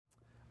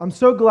I'm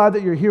so glad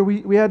that you're here.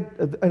 We had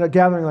a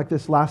gathering like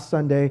this last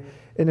Sunday,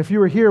 and if you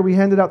were here, we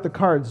handed out the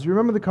cards. Do you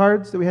remember the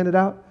cards that we handed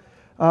out?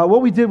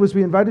 What we did was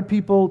we invited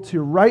people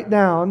to write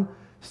down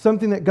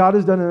something that God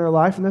has done in their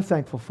life and they're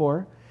thankful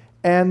for,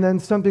 and then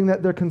something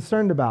that they're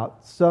concerned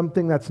about,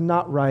 something that's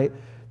not right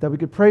that we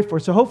could pray for.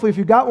 So hopefully if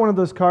you got one of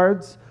those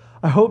cards,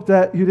 I hope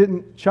that you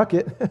didn't chuck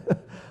it.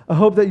 I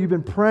hope that you've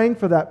been praying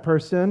for that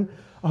person.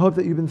 I hope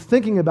that you've been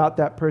thinking about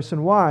that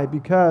person. Why?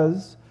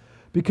 Because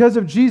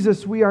of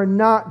Jesus, we are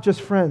not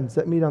just friends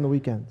that meet on the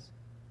weekends.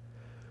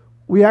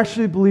 We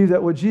actually believe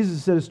that what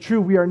Jesus said is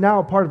true. We are now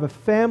a part of a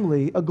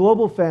family, a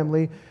global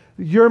family.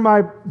 You're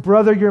my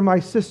brother, you're my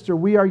sister.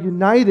 We are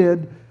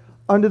united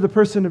under the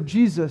person of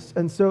Jesus.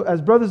 And so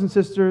as brothers and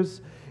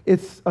sisters,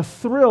 it's a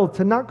thrill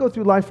to not go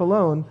through life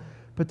alone,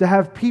 but to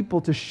have people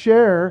to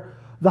share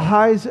the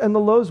highs and the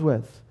lows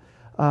with.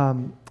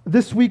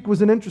 This week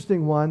was an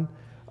interesting one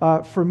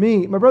for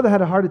me. My brother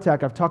had a heart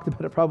attack. I've talked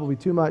about it probably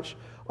too much,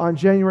 on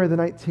January the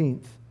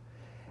 19th.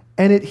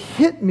 And it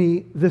hit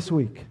me this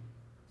week.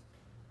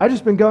 I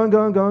just been going,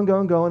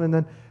 and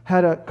then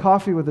had a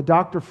coffee with a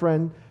doctor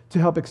friend to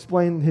help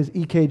explain his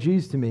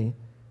EKGs to me.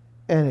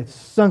 And it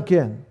sunk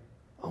in.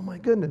 Oh my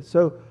goodness.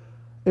 So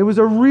it was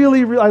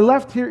I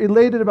left here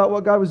elated about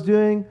what God was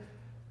doing.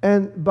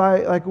 And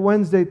by like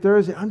Wednesday,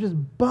 Thursday, I'm just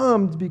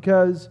bummed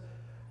because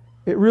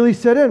it really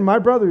set in. My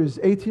brother, who's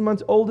 18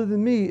 months older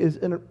than me, is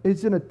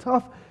in a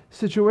tough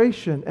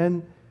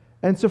situation.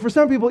 And so for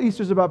some people,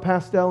 Easter's about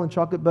pastel and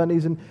chocolate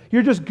bunnies, and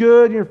you're just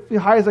good, you're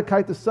high as a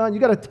kite to the sun, you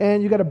got a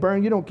tan, you got a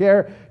burn, you don't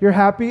care, you're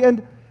happy,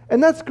 and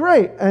that's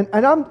great. And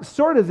I'm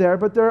sort of there,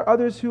 but there are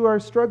others who are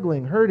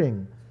struggling,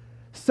 hurting,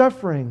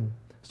 suffering.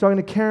 I was talking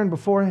to Karen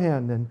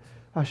beforehand,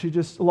 and she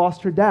just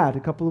lost her dad a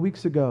couple of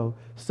weeks ago,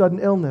 sudden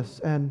illness,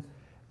 and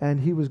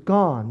he was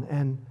gone.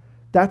 And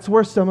that's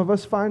where some of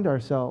us find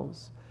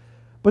ourselves.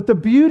 But the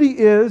beauty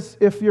is,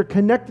 if you're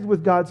connected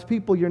with God's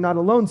people, you're not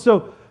alone.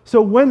 So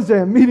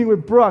Wednesday, I'm meeting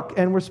with Brooke,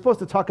 and we're supposed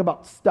to talk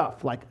about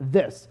stuff like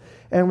this.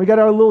 And we got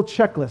our little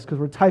checklist, because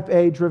we're type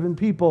A-driven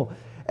people.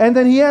 And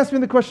then he asked me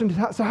the question,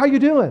 so how you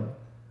doing?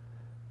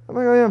 I'm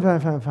like, oh, yeah,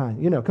 I'm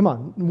fine. Come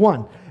on,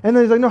 one. And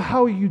then he's like, no,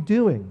 how are you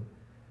doing?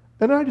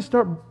 And then I just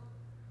start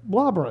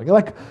blobbering.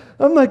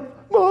 I'm like,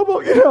 well,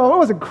 I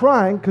wasn't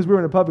crying, because we were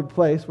in a public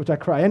place, which I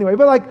cry anyway,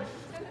 but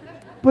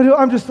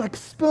I'm just like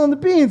spilling the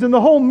beans. And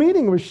the whole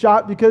meeting was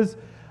shot because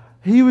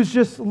he was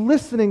just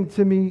listening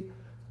to me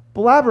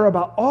blabber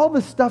about all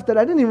the stuff that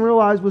I didn't even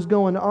realize was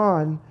going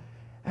on.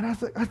 And I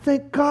was like, I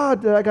thank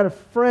God that I got a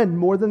friend.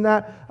 More than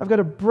that, I've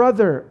got a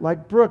brother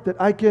like Brooke that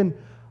I can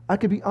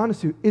be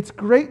honest with you. It's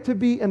great to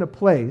be in a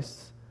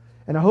place,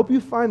 and I hope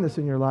you find this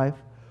in your life,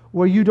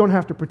 where you don't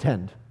have to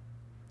pretend.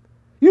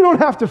 You don't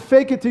have to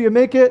fake it till you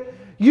make it.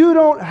 You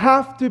don't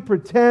have to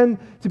pretend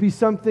to be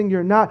something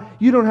you're not.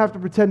 You don't have to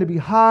pretend to be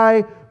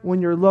high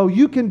when you're low.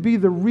 You can be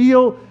the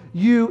real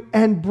you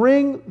and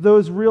bring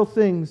those real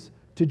things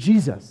to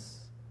Jesus.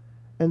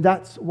 And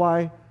that's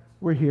why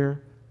we're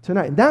here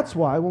tonight. And that's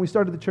why when we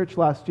started the church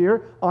last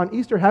year on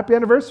Easter, happy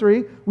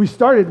anniversary, we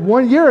started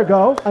 1 year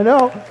ago, I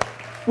know,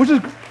 which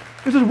is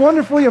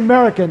wonderfully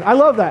American. I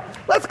love that.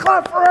 Let's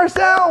clap for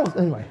ourselves.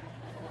 Anyway,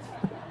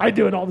 I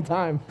do it all the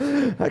time.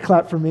 I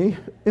clap for me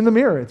in the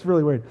mirror. It's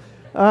really weird.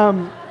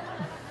 No.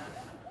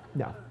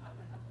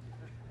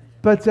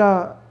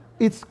 But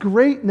it's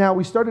great now.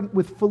 We started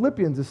with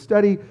Philippians, a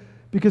study,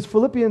 because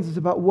Philippians is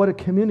about what a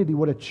community,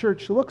 what a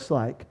church looks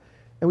like.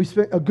 And we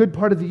spent a good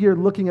part of the year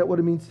looking at what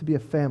it means to be a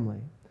family.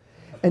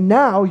 And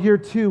now, year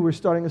 2, we're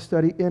starting a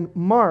study in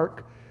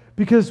Mark,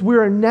 because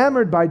we're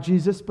enamored by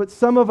Jesus, but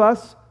some of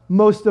us,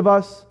 most of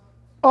us,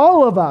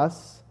 all of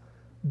us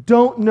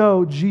don't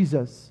know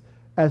Jesus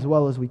as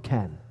well as we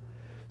can.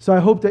 So I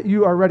hope that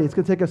you are ready. It's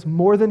going to take us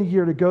more than a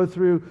year to go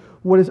through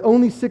what is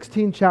only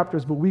 16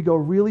 chapters, but we go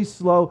really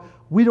slow.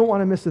 We don't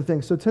want to miss a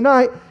thing. So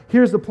tonight,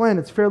 here's the plan.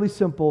 It's fairly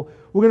simple.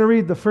 We're going to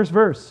read the first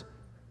verse,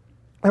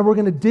 and we're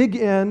going to dig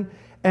in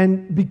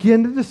and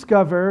begin to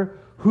discover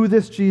who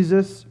this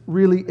Jesus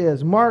really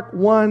is. Mark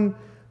 1,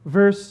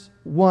 verse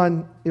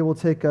 1, it will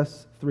take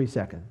us 3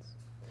 seconds.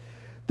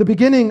 The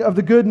beginning of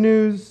the good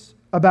news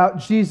about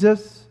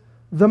Jesus,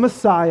 the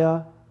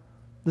Messiah,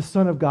 the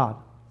Son of God.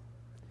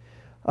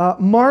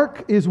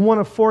 Mark is one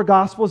of 4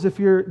 Gospels. If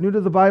you're new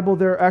to the Bible,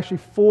 there are actually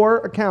 4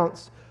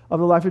 accounts of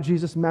the life of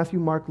Jesus: Matthew,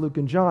 Mark, Luke,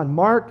 and John.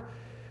 Mark,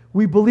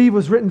 we believe,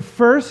 was written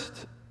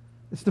first.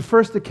 It's the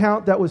first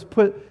account that was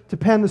put to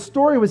pen. The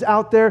story was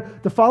out there.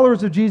 The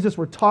followers of Jesus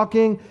were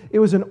talking. It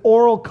was an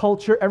oral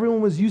culture. Everyone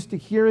was used to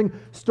hearing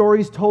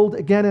stories told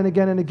again and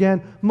again and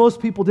again. Most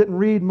people didn't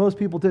read. Most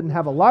people didn't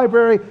have a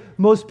library.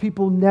 Most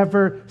people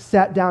never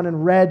sat down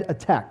and read a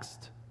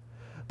text.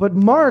 But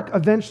Mark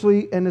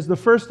eventually, and is the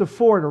first of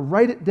 4 to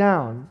write it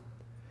down,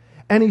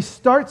 and he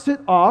starts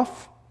it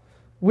off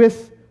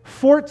with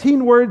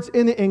 14 words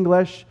in the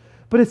English,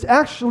 but it's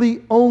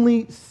actually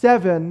only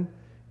 7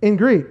 in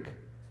Greek.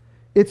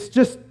 It's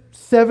just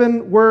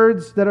 7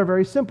 words that are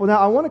very simple. Now,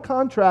 I want to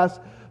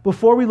contrast,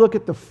 before we look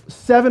at the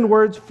 7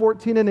 words,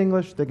 14 in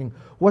English, thinking,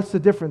 what's the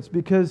difference?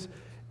 Because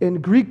In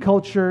Greek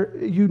culture,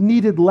 you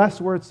needed less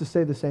words to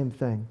say the same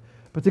thing.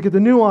 But to get the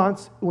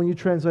nuance, when you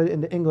translate it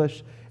into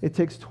English, it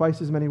takes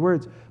twice as many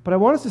words. But I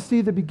want us to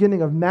see the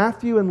beginning of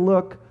Matthew and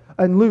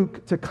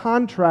Luke to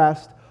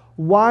contrast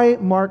why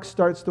Mark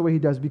starts the way he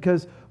does.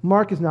 Because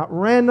Mark is not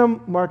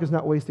random. Mark is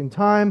not wasting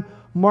time.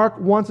 Mark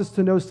wants us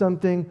to know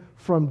something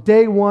from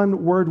day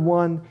one, word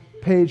one,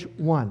 page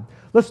one.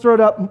 Let's throw it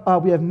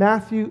up. We have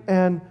Matthew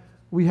and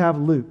we have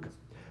Luke.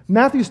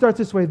 Matthew starts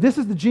this way. This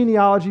is the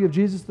genealogy of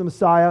Jesus the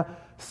Messiah,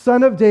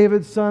 son of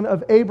David, son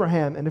of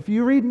Abraham. And if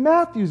you read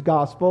Matthew's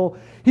gospel,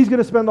 he's going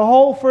to spend the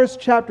whole first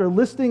chapter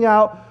listing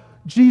out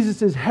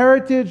Jesus'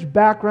 heritage,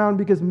 background,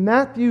 because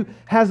Matthew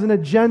has an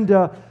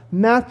agenda.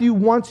 Matthew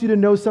wants you to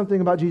know something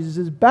about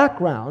Jesus'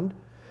 background.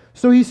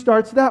 So he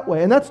starts that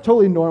way. And that's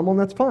totally normal, and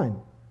that's fine.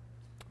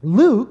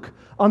 Luke,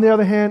 on the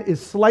other hand, is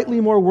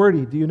slightly more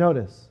wordy. Do you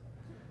notice?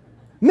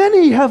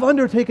 Many have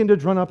undertaken to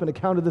draw up an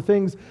account of the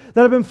things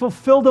that have been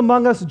fulfilled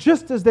among us,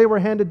 just as they were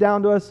handed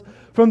down to us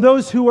from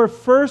those who were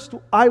first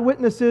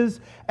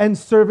eyewitnesses and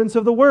servants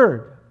of the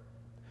word.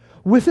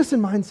 With this in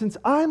mind, since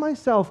I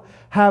myself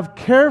have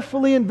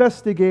carefully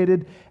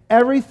investigated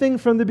everything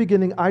from the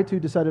beginning, I too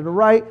decided to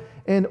write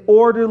an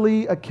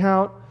orderly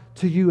account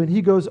to you. And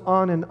he goes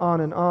on and on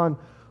and on.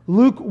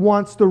 Luke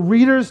wants the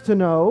readers to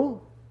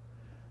know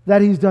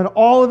that he's done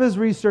all of his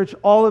research,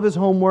 all of his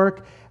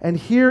homework, and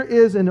here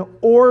is an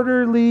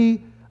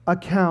orderly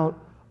account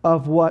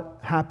of what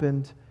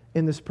happened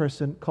in this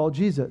person called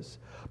Jesus.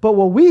 But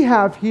what we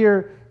have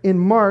here in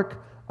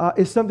Mark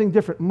is something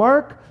different.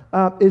 Mark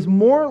is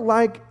more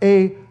like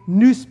a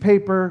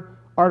newspaper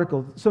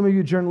article. Some of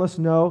you journalists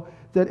know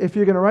that if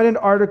you're going to write an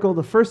article,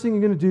 the first thing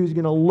you're going to do is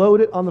you're going to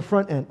load it on the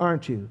front end,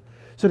 aren't you?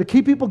 So to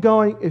keep people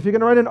going, if you're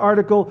going to write an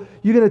article,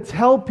 you're going to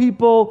tell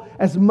people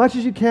as much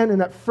as you can in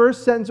that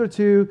first sentence or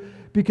two,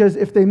 because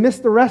if they miss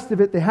the rest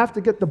of it, they have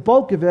to get the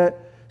bulk of it,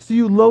 so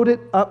you load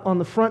it up on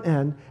the front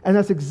end. And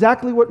that's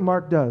exactly what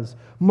Mark does.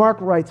 Mark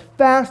writes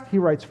fast, he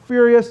writes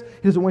furious,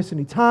 he doesn't waste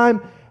any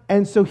time,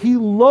 and so he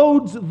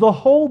loads the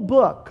whole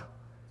book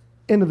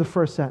into the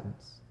first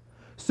sentence.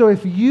 So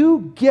if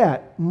you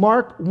get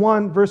Mark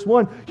 1, verse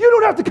 1, you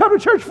don't have to come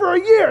to church for a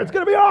year, it's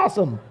going to be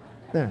awesome.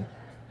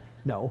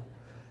 No.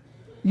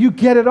 You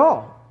get it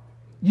all.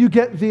 You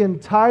get the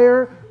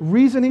entire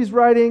reason he's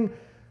writing.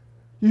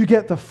 You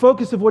get the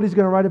focus of what he's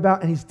going to write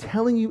about, and he's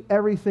telling you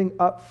everything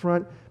up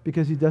front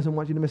because he doesn't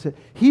want you to miss it.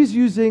 He's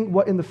using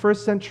what in the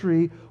first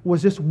century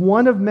was just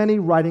one of many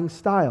writing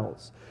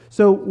styles.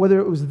 So whether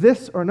it was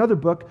this or another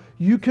book,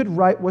 you could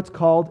write what's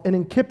called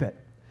an incipit.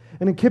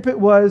 An incipit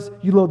was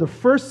you load the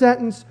first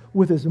sentence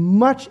with as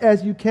much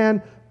as you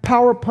can,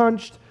 power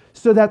punched,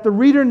 so that the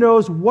reader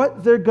knows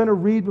what they're going to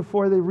read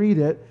before they read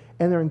it,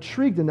 and they're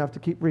intrigued enough to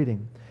keep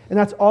reading. And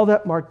that's all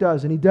that Mark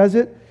does. And he does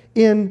it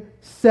in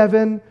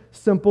 7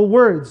 simple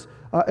words.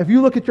 If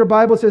you look at your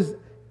Bible, it says,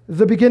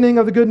 the beginning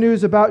of the good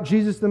news about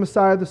Jesus the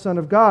Messiah, the Son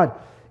of God.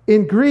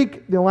 In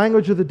Greek, the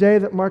language of the day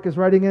that Mark is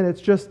writing in, it's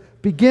just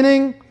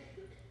beginning,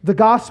 the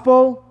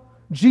gospel,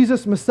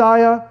 Jesus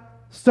Messiah,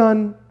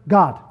 Son,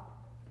 God.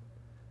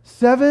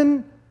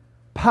 7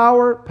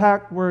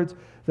 power-packed words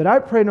that I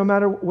pray no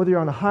matter whether you're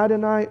on a high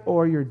tonight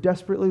or you're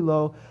desperately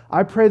low,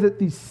 I pray that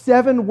these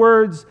 7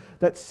 words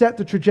that set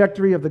the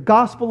trajectory of the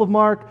Gospel of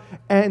Mark,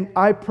 and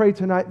I pray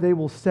tonight they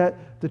will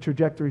set the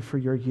trajectory for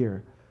your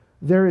year.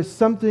 There is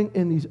something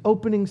in these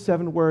opening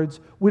 7 words.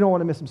 We don't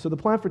want to miss them. So the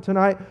plan for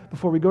tonight,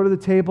 before we go to the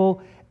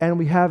table and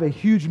we have a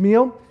huge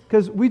meal,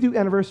 because we do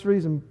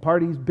anniversaries and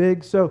parties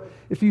big, so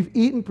if you've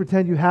eaten,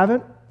 pretend you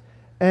haven't.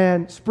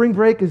 And spring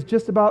break is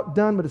just about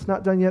done, but it's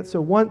not done yet.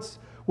 So once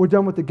we're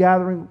done with the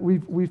gathering,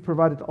 we've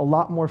provided a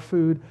lot more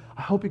food.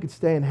 I hope you could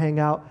stay and hang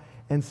out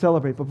and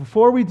celebrate. But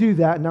before we do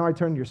that, now I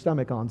turned your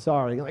stomach on,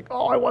 sorry. You're like,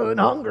 oh, I wasn't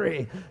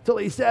hungry until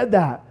he said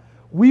that.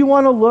 We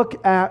want to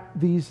look at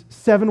these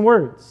 7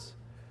 words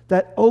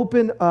that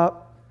open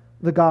up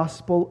the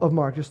Gospel of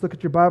Mark. Just look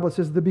at your Bible. It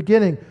says the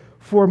beginning.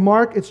 For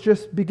Mark, it's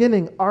just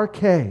beginning,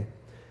 arche.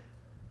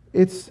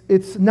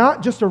 It's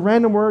not just a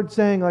random word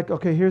saying like,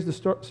 okay, here's the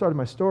start of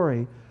my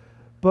story.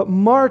 But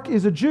Mark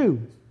is a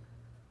Jew.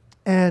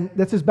 And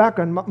that's his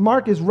background.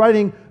 Mark is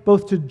writing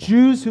both to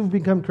Jews who've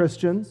become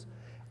Christians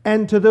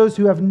and to those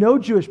who have no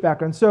Jewish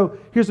background. So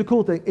here's the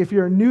cool thing. If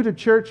you're new to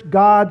church,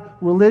 God,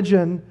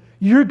 religion,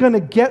 you're going to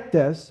get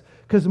this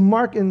because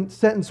Mark in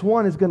sentence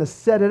 1 is going to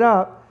set it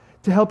up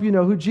to help you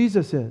know who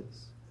Jesus is.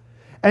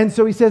 And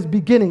so he says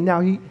beginning. Now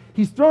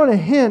he's throwing a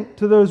hint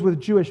to those with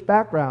Jewish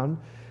background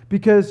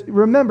because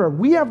remember,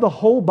 we have the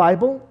whole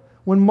Bible.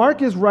 When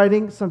Mark is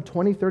writing some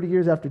 20, 30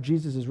 years after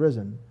Jesus is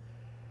risen,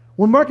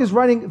 when Mark is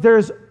writing,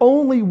 there's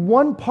only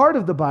one part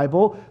of the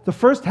Bible, the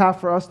first half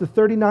for us, the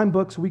 39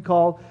 books we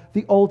call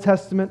the Old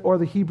Testament or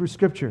the Hebrew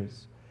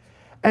Scriptures.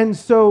 And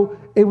so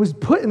it was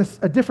put in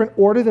a different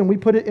order than we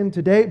put it in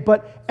today,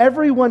 but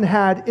everyone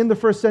had, in the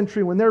first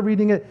century, when they're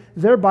reading it,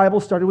 their Bible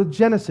started with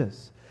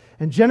Genesis.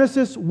 And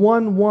Genesis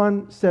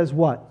 1:1 says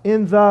what?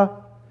 In the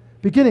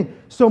beginning.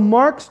 So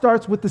Mark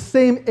starts with the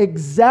same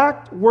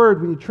exact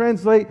word. When you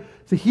translate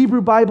the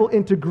Hebrew Bible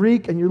into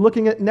Greek and you're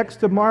looking at next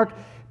to Mark,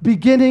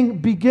 beginning,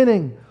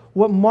 beginning.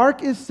 What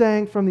Mark is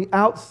saying from the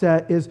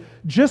outset is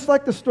just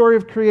like the story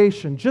of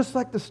creation, just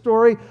like the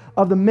story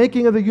of the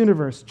making of the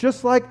universe,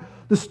 just like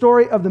the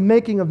story of the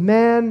making of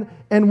man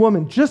and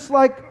woman, just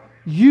like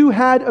you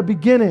had a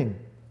beginning,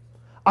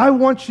 I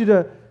want you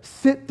to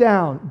sit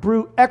down,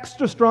 brew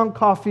extra strong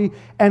coffee,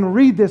 and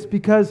read this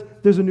because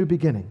there's a new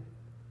beginning.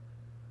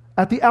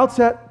 At the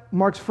outset,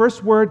 Mark's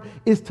first word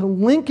is to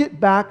link it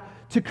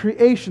back to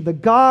creation, the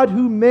God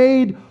who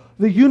made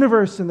the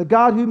universe and the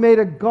God who made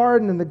a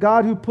garden and the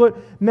God who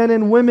put men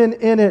and women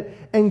in it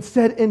and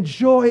said,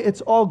 enjoy,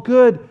 it's all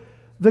good.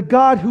 The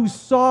God who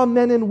saw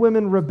men and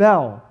women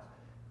rebel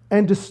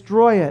and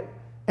destroy it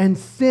and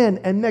sin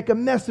and make a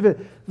mess of it.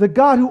 The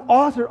God who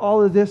authored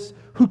all of this,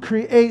 who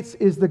creates,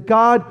 is the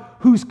God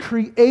who's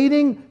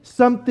creating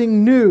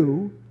something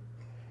new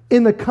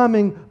in the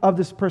coming of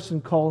this person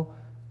called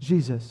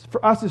Jesus.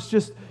 For us, it's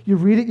just, you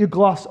read it, you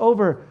gloss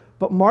over.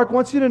 But Mark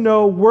wants you to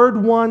know,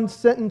 word one,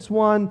 sentence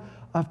one,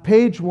 of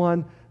page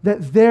one,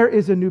 that there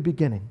is a new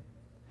beginning.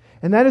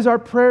 And that is our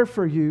prayer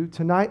for you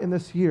tonight and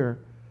this year,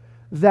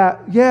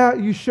 that, yeah,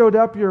 you showed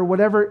up, you're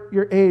whatever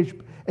your age,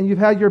 and you've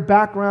had your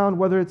background,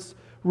 whether it's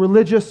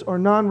religious or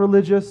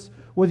non-religious,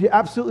 whether you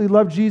absolutely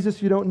love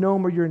Jesus, you don't know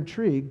him, or you're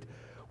intrigued.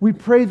 We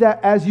pray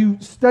that as you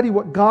study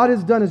what God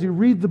has done, as you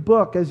read the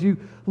book, as you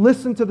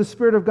listen to the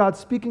Spirit of God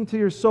speaking to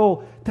your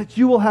soul, that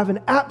you will have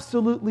an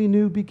absolutely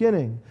new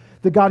beginning.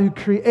 The God who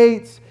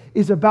creates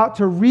is about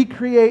to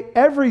recreate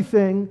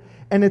everything,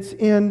 and it's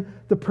in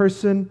the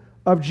person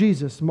of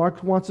Jesus.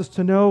 Mark wants us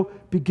to know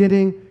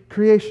beginning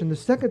creation. The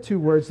second two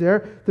words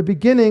there, the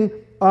beginning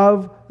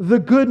of the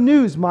good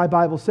news, my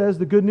Bible says.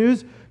 The good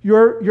news,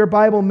 your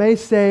Bible may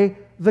say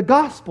the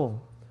gospel.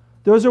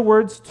 Those are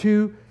words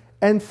 2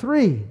 and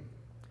 3.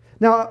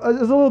 Now,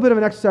 there's a little bit of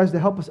an exercise to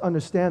help us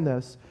understand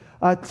this.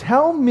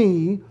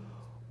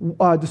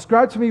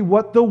 Describe to me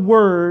what the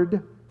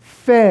word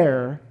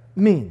fair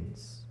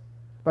means.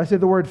 If I say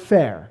the word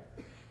fair,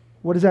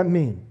 what does that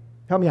mean?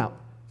 Help me out.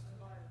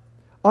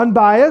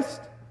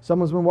 Unbiased.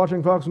 Someone's been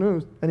watching Fox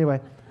News.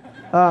 Anyway.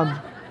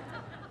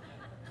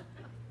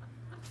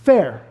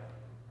 Fair.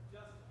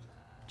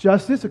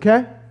 Justice,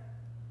 okay.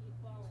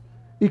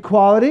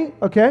 Equality,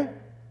 okay.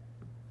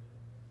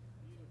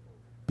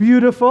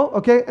 Beautiful,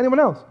 okay. Anyone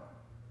else?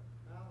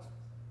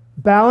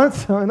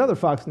 Balance. Another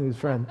Fox News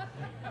friend.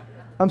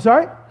 I'm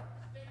sorry?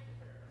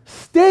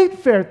 State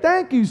fair.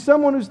 Thank you.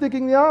 Someone who's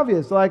thinking the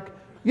obvious. Like,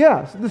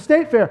 yes, the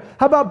state fair.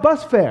 How about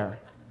bus fare?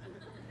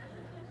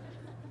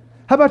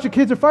 How about your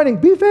kids are fighting?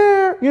 Be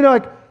fair.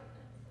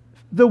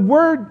 The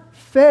word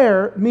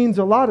fair means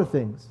a lot of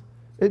things.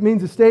 It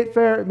means a state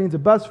fair. It means a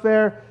bus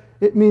fare.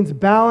 It means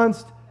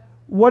balanced.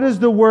 What does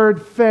the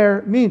word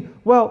fair mean?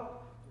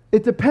 Well,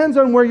 it depends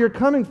on where you're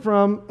coming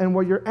from and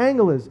what your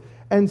angle is.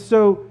 And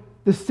so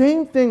the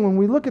same thing when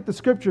we look at the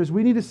scriptures,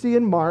 we need to see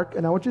in Mark,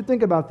 and I want you to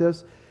think about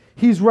this,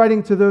 he's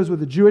writing to those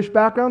with a Jewish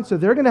background, so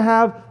they're going to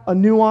have a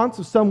nuance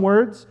of some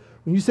words.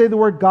 When you say the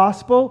word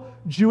gospel,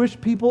 Jewish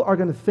people are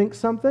going to think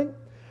something.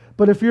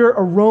 But if you're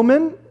a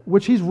Roman,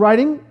 which he's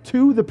writing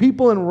to the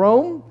people in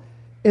Rome,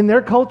 in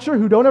their culture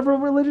who don't have a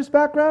religious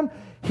background,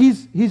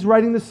 he's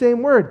writing the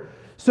same word.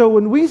 So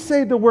when we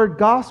say the word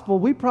gospel,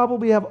 we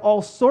probably have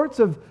all sorts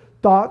of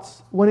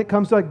thoughts when it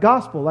comes to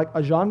gospel, like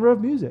a genre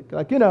of music,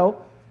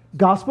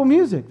 gospel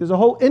music. There's a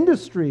whole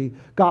industry,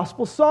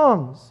 gospel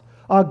songs,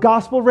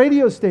 gospel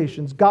radio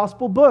stations,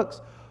 gospel books.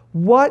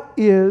 What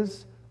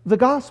is the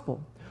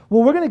gospel?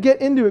 Well, we're going to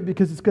get into it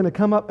because it's going to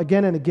come up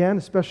again and again,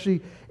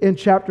 especially in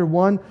chapter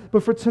 1.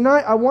 But for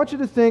tonight, I want you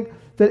to think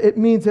that it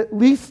means at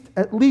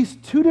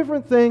least two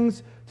different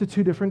things to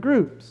two different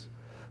groups.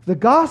 The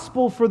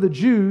gospel for the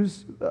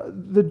Jews,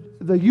 the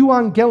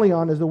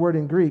euangelion is the word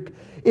in Greek,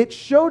 it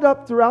showed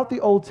up throughout the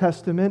Old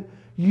Testament,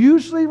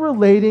 usually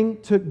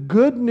relating to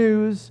good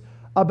news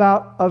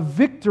about a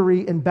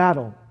victory in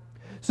battle.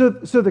 So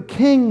the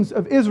kings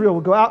of Israel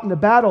would go out into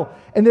battle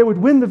and they would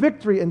win the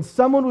victory, and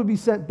someone would be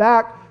sent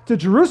back to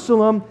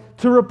Jerusalem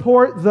to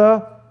report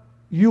the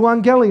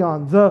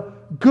euangelion, the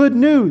good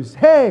news.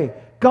 Hey,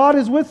 God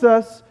is with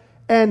us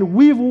and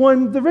we've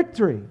won the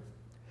victory.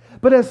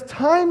 But as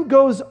time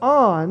goes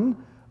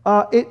on,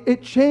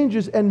 it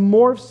changes and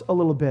morphs a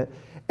little bit.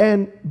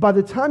 And by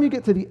the time you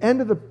get to the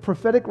end of the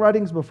prophetic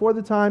writings, before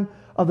the time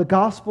of the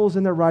Gospels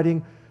in their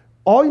writing,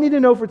 all you need to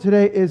know for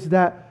today is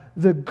that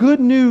the good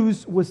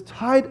news was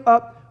tied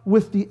up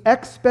with the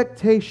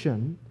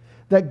expectation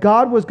that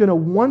God was going to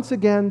once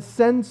again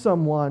send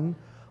someone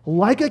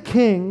like a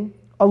king,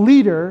 a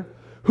leader,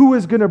 who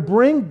is going to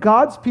bring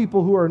God's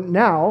people who are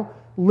now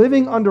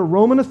living under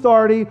Roman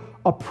authority,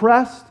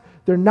 oppressed.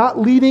 They're not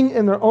leading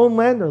in their own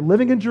land. They're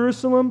living in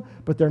Jerusalem,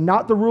 but they're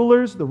not the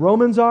rulers. The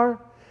Romans are.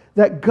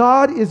 That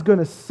God is going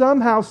to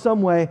somehow,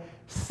 some way,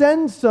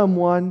 send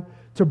someone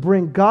to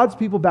bring God's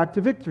people back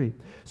to victory.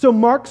 So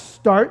Mark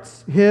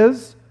starts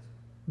his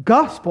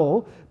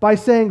gospel by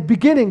saying,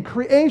 beginning,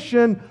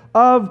 creation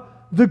of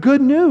the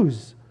good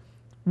news.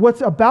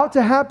 What's about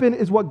to happen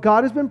is what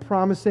God has been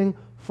promising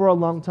for a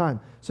long time.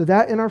 So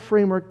that in our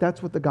framework,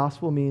 that's what the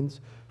gospel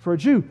means for a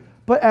Jew.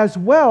 but as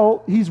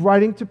well, he's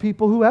writing to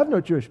people who have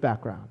no Jewish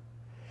background.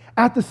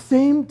 At the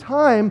same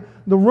time,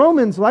 the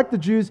Romans, like the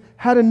Jews,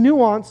 had a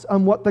nuance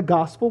on what the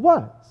gospel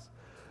was.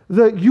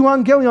 The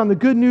euangelion, the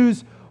good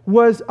news,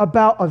 was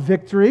about a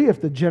victory.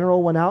 If the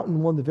general went out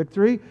and won the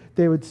victory,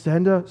 they would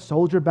send a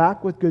soldier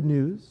back with good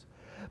news.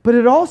 But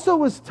it also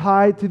was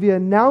tied to the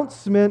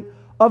announcement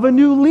of a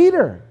new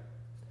leader.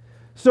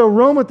 So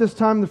Rome at this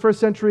time in the first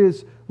century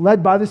is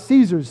led by the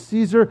Caesars,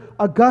 Caesar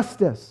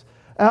Augustus,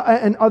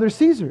 and other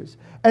Caesars.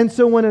 And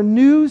so when a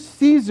new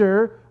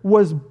Caesar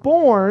was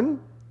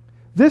born,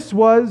 this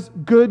was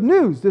good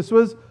news. This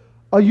was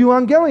a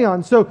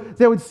euangelion. So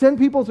they would send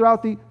people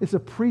throughout it's a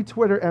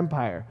pre-Twitter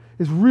empire.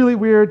 It's really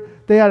weird.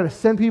 They had to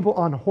send people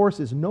on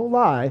horses, no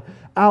lie,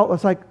 out.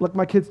 It's like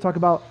my kids talk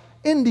about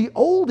in the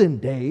olden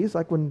days,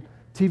 like when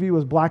TV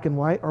was black and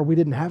white, or we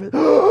didn't have it.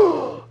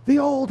 The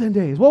olden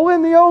days. Well,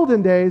 in the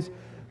olden days,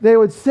 they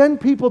would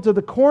send people to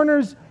the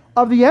corners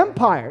of the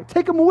empire,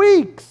 take them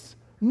weeks,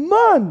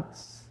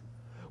 months,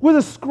 with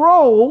a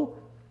scroll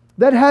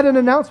that had an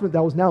announcement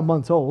that was now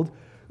months old.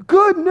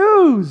 Good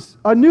news!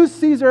 A new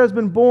Caesar has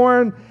been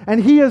born,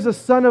 and he is a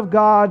son of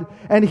God,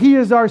 and he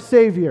is our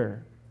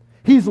Savior.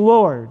 He's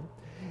Lord.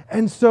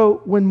 And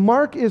so when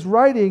Mark is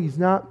writing, he's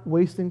not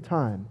wasting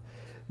time.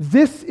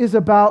 This is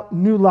about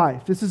new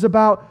life. This is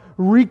about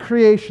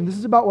recreation. This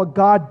is about what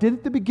God did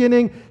at the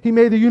beginning. He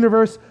made the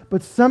universe,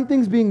 but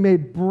something's being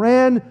made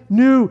brand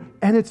new,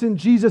 and it's in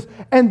Jesus.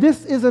 And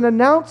this is an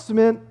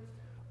announcement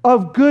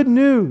of good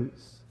news.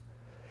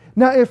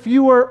 Now, if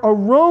you were a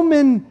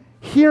Roman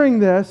hearing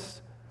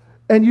this,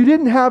 and you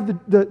didn't have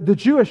the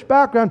Jewish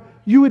background,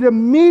 you would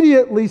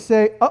immediately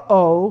say,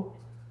 uh-oh,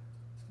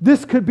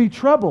 this could be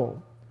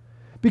trouble.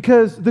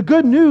 Because the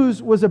good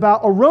news was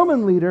about a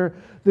Roman leader.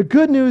 The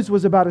good news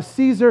was about a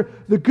Caesar.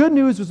 The good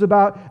news was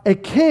about a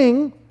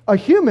king, a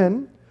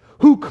human,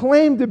 who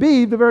claimed to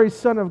be the very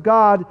Son of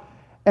God.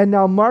 And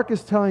now Mark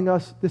is telling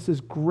us this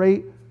is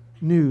great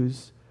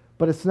news.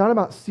 But it's not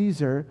about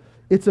Caesar.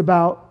 It's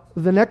about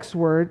the next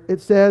word.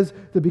 It says,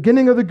 the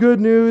beginning of the good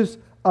news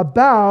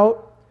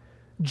about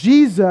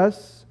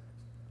Jesus,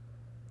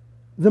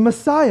 the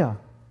Messiah.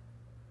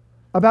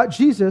 About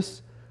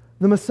Jesus,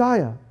 the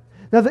Messiah.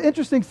 Now, the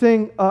interesting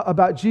thing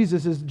about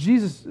Jesus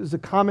is a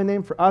common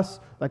name for us.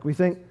 Like we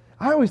think,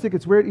 I always think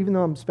it's weird, even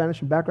though I'm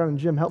Spanish in background, and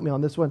Jim helped me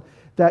on this one,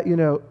 that, you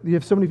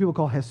have so many people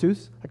called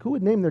Jesus. Like, who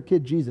would name their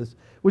kid Jesus?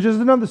 Which is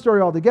another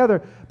story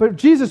altogether. But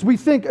Jesus, we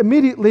think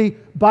immediately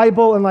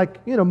Bible,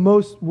 and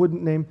most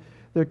wouldn't name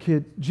their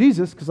kid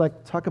Jesus, because,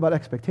 talk about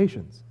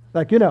expectations.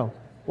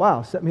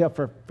 Wow, set me up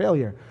for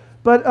failure.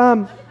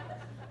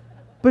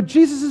 But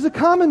Jesus is a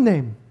common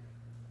name.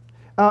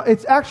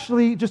 It's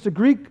actually just a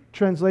Greek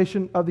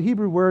translation of the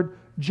Hebrew word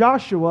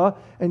Joshua,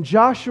 and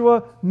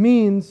Joshua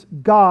means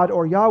God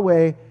or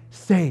Yahweh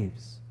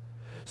saves.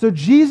 So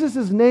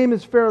Jesus' name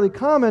is fairly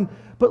common,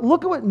 but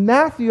look at what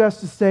Matthew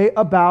has to say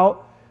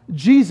about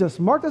Jesus.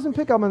 Mark doesn't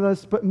pick up on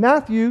this, but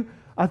Matthew,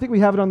 I think we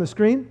have it on the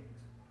screen.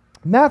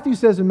 Matthew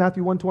says in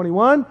Matthew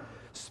 1:21,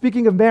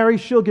 speaking of Mary,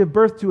 she'll give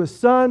birth to a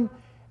son,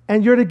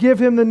 and you're to give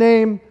him the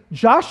name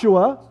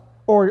Joshua,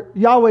 or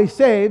Yahweh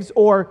saves,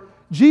 or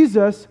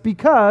Jesus,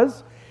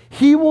 because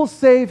he will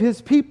save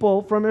his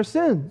people from their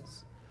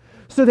sins.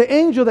 So the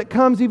angel that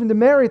comes even to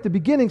Mary at the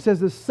beginning says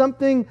there's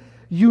something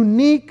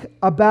unique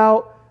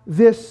about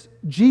this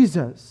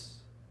Jesus.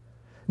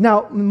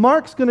 Now,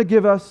 Mark's going to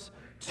give us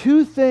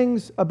two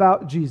things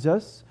about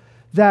Jesus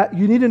that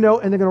you need to know,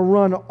 and they're going to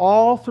run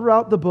all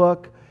throughout the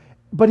book.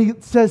 But he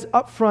says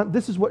up front,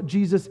 this is what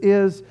Jesus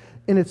is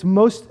in its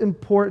most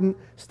important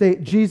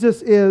state.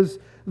 Jesus is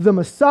the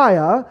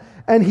Messiah,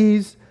 and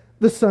he's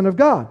the Son of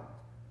God.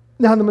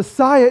 Now, the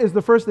Messiah is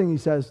the first thing he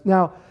says.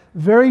 Now,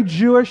 very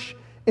Jewish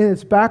in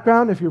its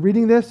background. If you're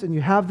reading this and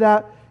you have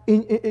that,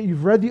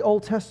 you've read the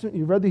Old Testament,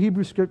 you've read the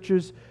Hebrew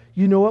Scriptures,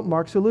 you know what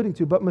Mark's alluding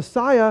to. But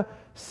Messiah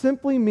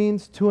simply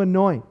means to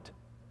anoint.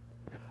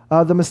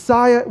 The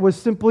Messiah was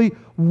simply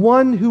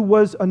one who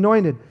was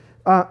anointed.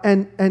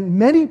 And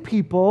many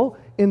people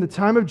in the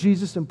time of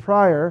Jesus and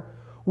prior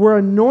were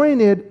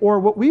anointed, or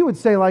what we would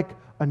say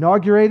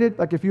inaugurated.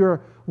 Like if you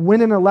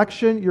win an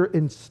election, you're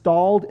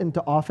installed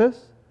into office.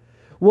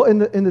 Well,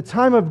 in the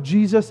time of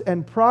Jesus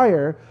and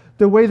prior,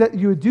 the way that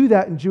you would do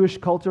that in Jewish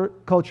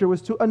culture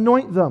was to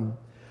anoint them,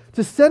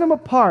 to set them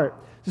apart,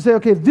 to say,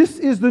 okay, this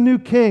is the new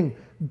king.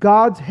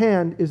 God's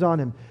hand is on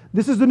him.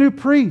 This is the new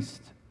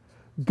priest.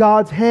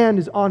 God's hand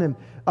is on him.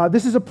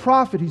 This is a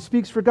prophet. He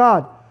speaks for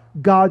God.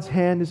 God's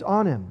hand is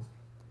on him.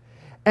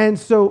 And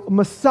so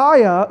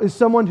Messiah is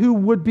someone who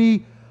would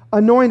be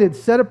anointed,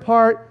 set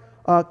apart,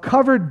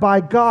 covered by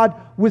God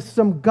with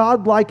some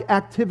godlike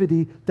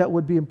activity that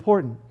would be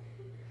important.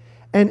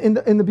 And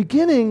in the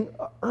beginning,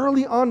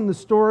 early on in the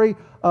story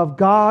of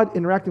God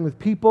interacting with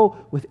people,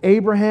 with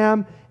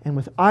Abraham and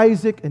with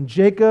Isaac and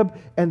Jacob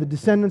and the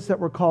descendants that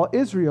were called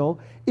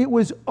Israel, it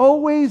was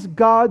always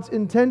God's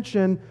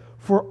intention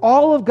for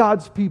all of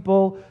God's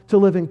people to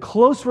live in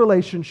close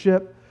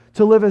relationship,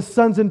 to live as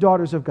sons and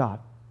daughters of God.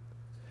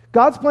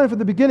 God's plan from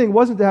the beginning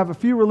wasn't to have a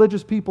few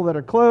religious people that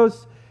are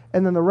close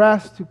and then the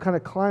rest who kind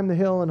of climb the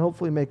hill and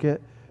hopefully make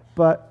it,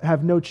 but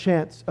have no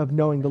chance of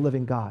knowing the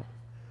living God.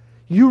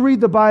 You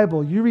read the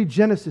Bible, you read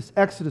Genesis,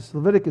 Exodus,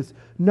 Leviticus,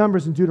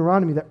 Numbers, and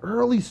Deuteronomy, the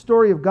early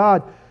story of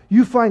God,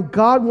 you find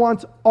God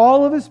wants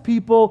all of his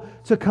people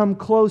to come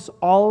close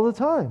all of the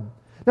time.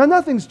 Now,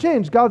 nothing's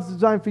changed. God's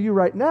design for you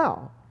right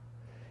now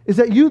is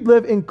that you'd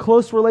live in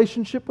close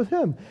relationship with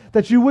him,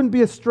 that you wouldn't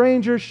be a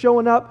stranger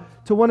showing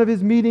up to one of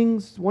his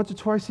meetings once or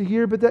twice a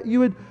year, but that you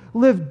would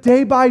live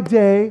day by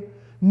day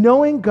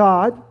knowing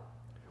God,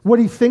 what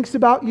he thinks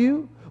about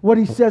you, what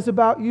he says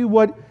about you,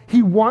 what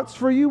he wants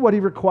for you, what he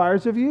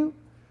requires of you.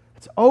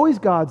 It's always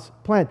God's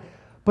plan.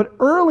 But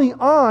early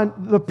on,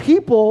 the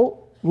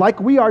people, like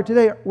we are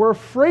today, were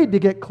afraid to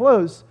get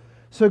close.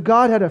 So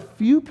God had a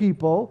few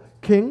people,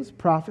 kings,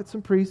 prophets,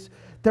 and priests,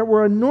 that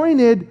were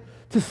anointed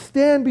to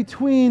stand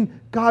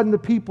between God and the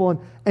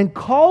people and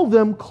call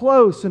them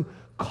close and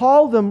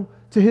call them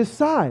to his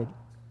side.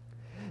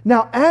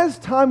 Now, as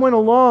time went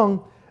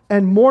along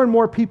and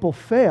more people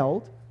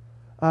failed,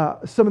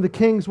 some of the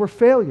kings were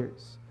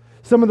failures.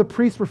 Some of the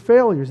priests were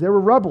failures. They were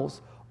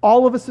rebels.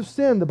 All of us have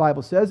sinned, the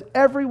Bible says.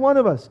 Every one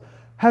of us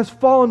has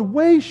fallen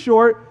way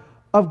short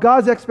of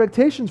God's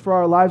expectations for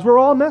our lives. We're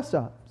all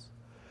mess-ups.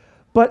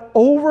 But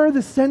over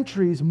the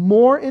centuries,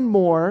 more and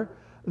more,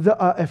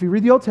 if you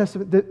read the Old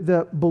Testament,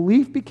 the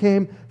belief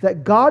became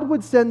that God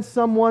would send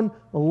someone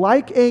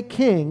like a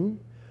king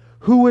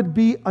who would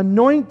be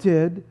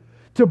anointed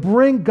to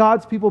bring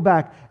God's people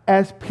back.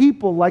 As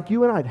people like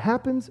you and I, it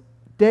happens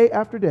day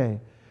after day.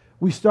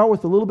 We start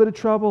with a little bit of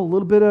trouble, a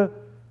little bit of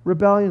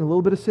rebellion, a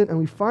little bit of sin, and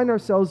we find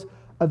ourselves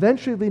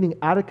eventually leading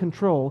out of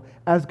control.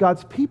 As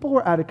God's people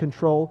were out of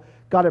control,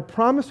 God had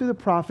promised through the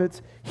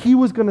prophets he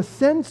was going to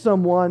send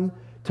someone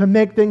to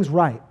make things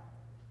right.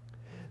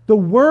 The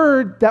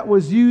word that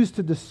was used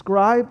to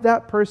describe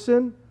that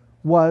person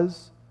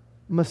was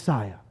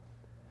Messiah.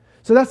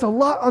 So that's a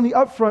lot on the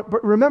upfront,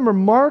 but remember,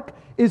 Mark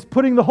is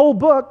putting the whole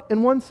book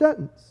in one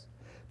sentence.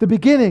 The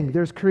beginning,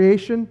 there's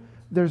creation,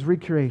 there's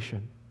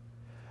recreation.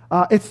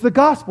 It's the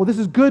gospel. This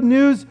is good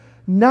news,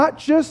 not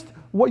just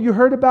what you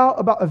heard about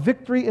a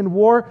victory in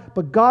war,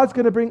 but God's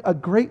going to bring a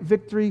great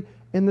victory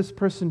in this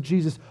person,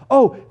 Jesus.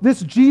 Oh,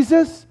 this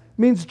Jesus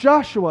means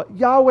Joshua.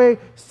 Yahweh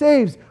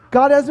saves.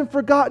 God hasn't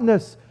forgotten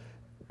us.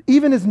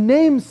 Even his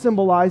name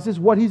symbolizes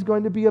what he's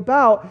going to be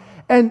about.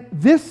 And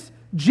this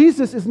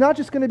Jesus is not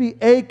just going to be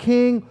a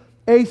king,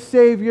 a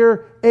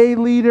savior, a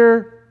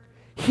leader.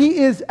 He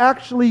is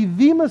actually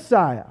the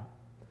Messiah.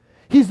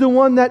 He's the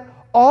one that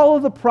all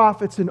of the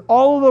prophets and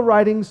all of the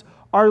writings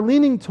are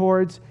leaning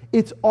towards.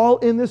 It's all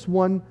in this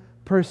one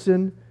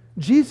person,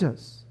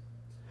 Jesus.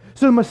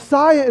 So the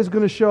Messiah is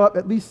going to show up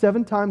at least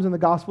 7 times in the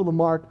Gospel of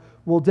Mark.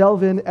 We'll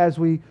delve in as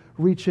we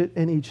reach it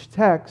in each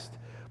text.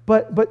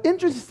 But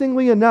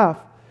interestingly enough,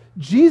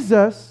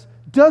 Jesus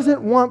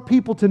doesn't want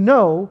people to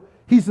know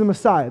he's the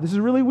Messiah. This is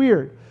really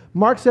weird.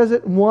 Mark says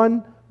it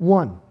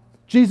 1:1.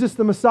 Jesus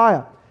the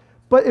Messiah.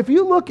 But if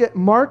you look at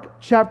Mark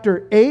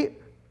chapter 8,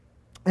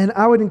 and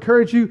I would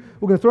encourage you,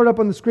 we're going to throw it up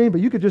on the screen, but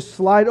you could just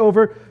slide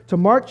over to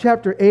Mark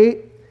chapter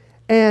 8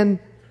 and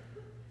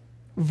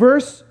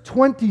verse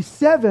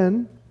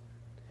 27.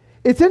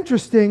 It's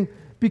interesting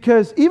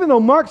because even though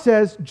Mark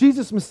says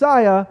Jesus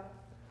Messiah,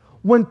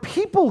 when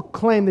people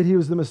claimed that he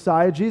was the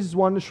Messiah, Jesus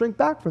wanted to shrink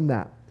back from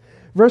that.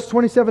 Verse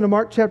 27 of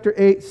Mark chapter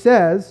 8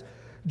 says,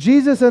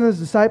 Jesus and his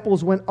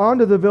disciples went on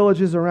to the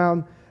villages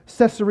around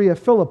Caesarea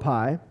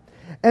Philippi,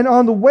 and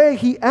on the way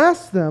he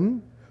asked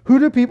them, "Who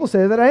do people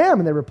say that I am?"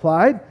 And they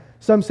replied,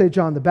 "Some say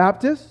John the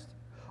Baptist,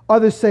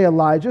 others say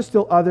Elijah,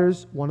 still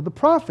others one of the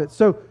prophets."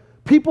 So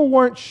people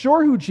weren't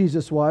sure who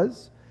Jesus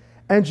was,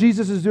 and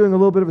Jesus is doing a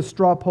little bit of a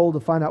straw poll to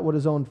find out what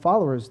his own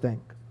followers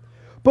think.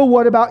 "But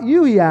what about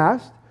you?" he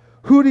asked.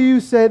 "Who do you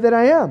say that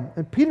I am?"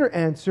 And Peter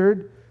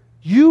answered,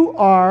 "You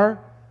are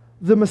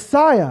the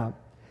Messiah."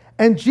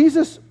 And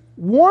Jesus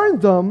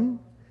warned them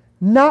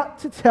not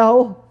to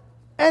tell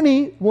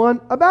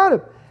anyone about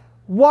it.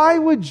 Why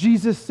would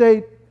Jesus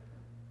say,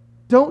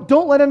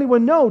 don't let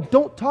anyone know,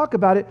 don't talk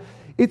about it?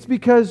 It's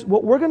because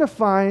what we're going to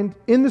find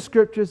in the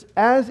scriptures,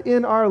 as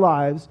in our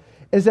lives,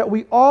 is that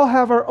we all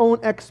have our own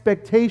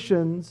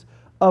expectations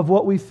of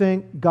what we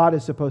think God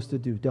is supposed to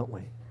do, don't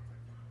we?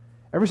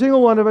 Every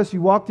single one of us,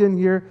 you walked in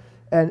here,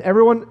 and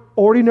everyone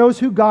already knows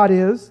who God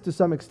is to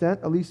some extent,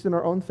 at least in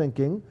our own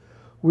thinking.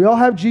 We all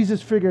have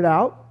Jesus figured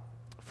out.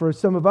 For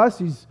some of us,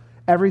 he's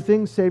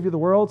everything, Savior of the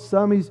world.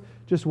 Some, he's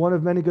just one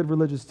of many good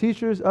religious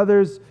teachers.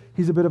 Others,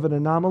 he's a bit of an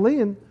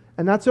anomaly, and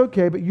that's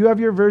okay. But you have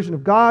your version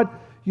of God,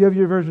 you have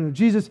your version of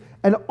Jesus,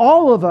 and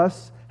all of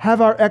us have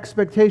our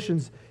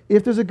expectations.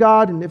 If there's a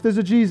God and if there's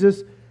a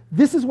Jesus,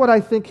 this is what I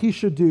think he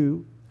should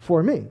do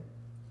for me.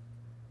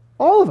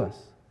 All of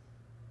us.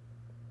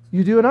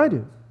 You do and I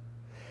do.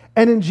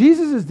 And in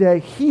Jesus' day,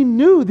 he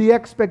knew the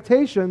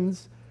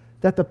expectations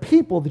that the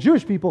people, the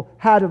Jewish people,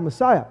 had of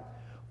Messiah.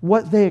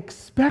 What they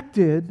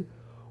expected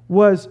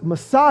was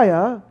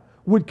Messiah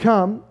would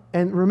come,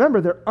 and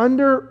remember, they're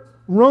under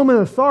Roman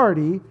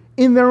authority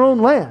in their own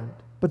land,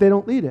 but they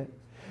don't lead it.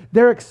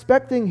 They're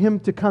expecting him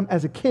to come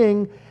as a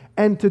king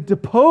and to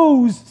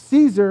depose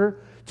Caesar,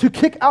 to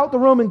kick out the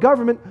Roman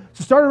government,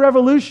 to start a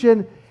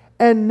revolution,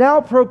 and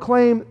now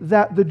proclaim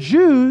that the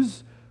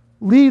Jews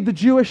lead the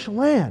Jewish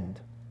land.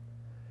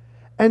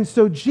 And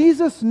so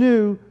Jesus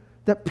knew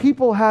that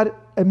people had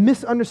a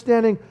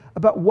misunderstanding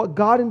about what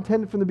God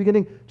intended from the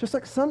beginning, just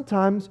like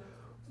sometimes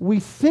we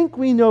think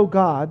we know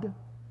God,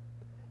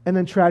 and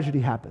then tragedy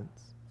happens.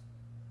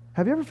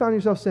 Have you ever found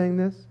yourself saying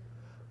this?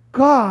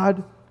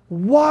 God,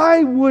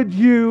 why would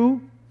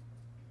you,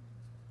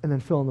 and then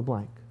fill in the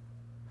blank.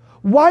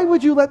 Why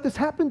would you let this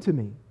happen to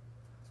me?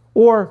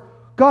 Or,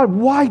 God,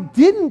 why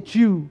didn't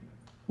you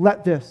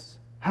let this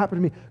happen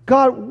to me?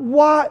 God,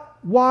 why?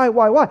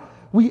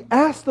 We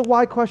ask the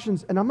why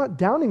questions, and I'm not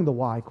downing the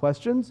why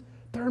questions.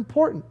 They're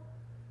important.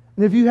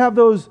 And if you have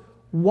those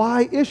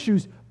why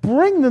issues,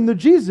 bring them to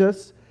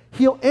Jesus.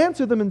 He'll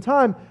answer them in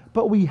time,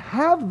 but we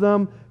have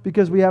them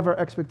because we have our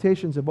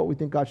expectations of what we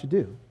think God should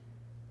do.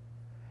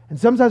 And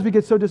sometimes we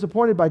get so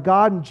disappointed by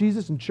God and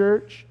Jesus and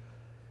church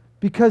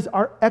because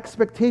our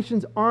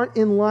expectations aren't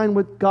in line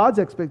with God's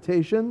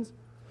expectations.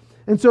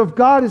 And so if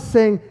God is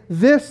saying,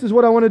 this is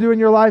what I want to do in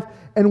your life,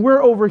 and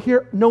we're over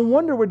here, no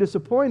wonder we're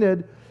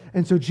disappointed.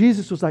 And so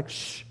Jesus was like,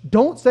 shh,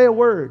 don't say a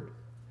word.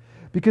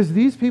 Because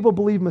these people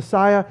believe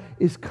Messiah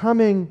is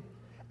coming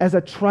as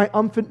a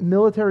triumphant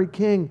military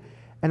king.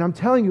 And I'm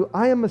telling you,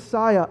 I am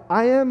Messiah.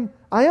 I am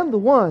the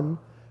one,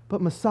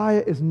 but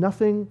Messiah is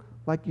nothing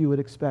like you would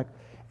expect.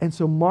 And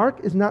so Mark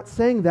is not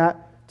saying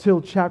that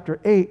till chapter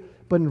 8,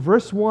 but in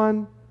verse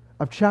 1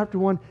 of chapter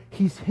 1,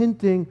 he's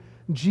hinting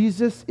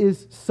Jesus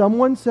is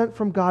someone sent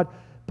from God,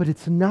 but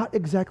it's not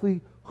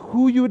exactly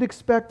who you would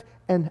expect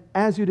and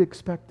as you'd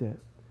expect it.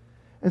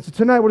 And so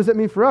tonight, what does that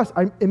mean for us?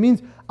 It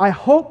means I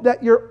hope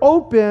that you're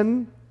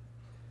open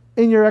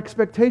in your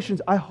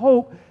expectations. I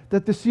hope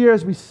that this year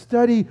as we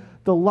study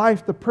the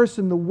life, the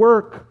person, the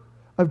work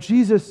of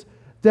Jesus,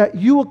 that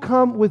you will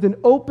come with an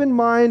open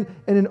mind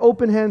and an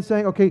open hand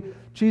saying, okay,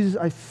 Jesus,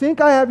 I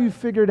think I have you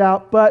figured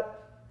out, but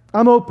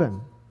I'm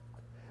open.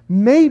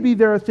 Maybe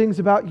there are things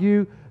about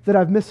you that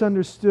I've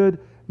misunderstood.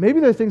 Maybe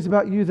there are things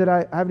about you that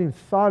I haven't even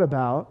thought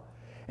about.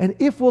 And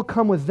if we'll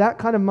come with that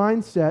kind of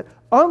mindset,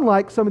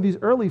 unlike some of these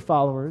early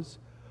followers,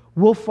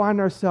 we'll find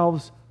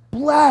ourselves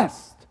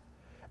blessed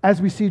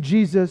as we see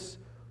Jesus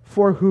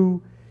for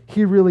who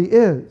he really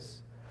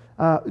is.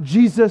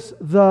 Jesus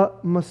the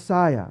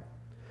Messiah.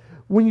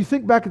 When you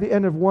think back at the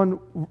end of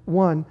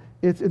 1:1,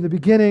 it's in the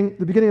beginning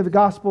of the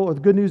gospel or the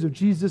good news of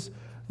Jesus,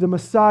 the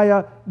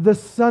Messiah, the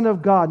Son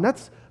of God. And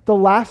that's the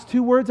last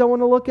two words I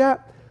want to look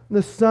at,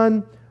 the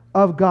Son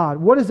of God.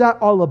 What is that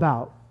all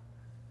about?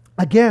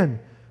 Again,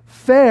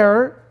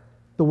 fair,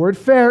 the word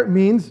fair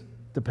means,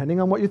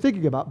 depending on what you're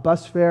thinking about,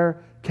 bus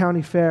fare,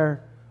 county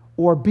fair,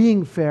 or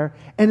being fair.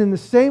 And in the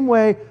same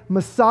way,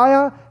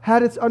 Messiah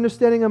had its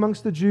understanding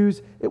amongst the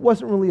Jews. It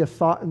wasn't really a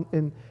thought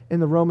in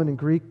the Roman and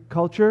Greek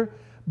culture.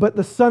 But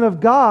the Son of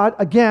God,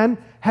 again,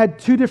 had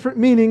two different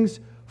meanings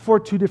for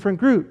two different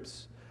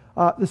groups.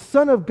 The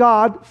Son of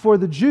God for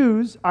the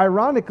Jews,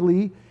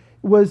 ironically,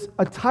 was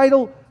a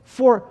title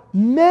for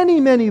many,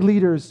 many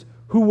leaders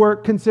who were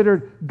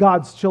considered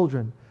God's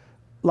children.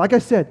 Like I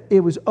said, it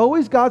was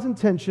always God's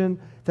intention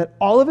that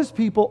all of his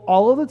people,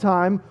 all of the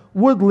time,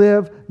 would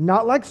live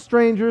not like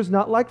strangers,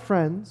 not like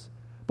friends,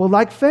 but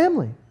like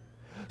family.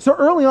 So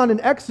early on in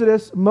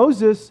Exodus,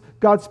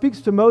 God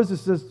speaks to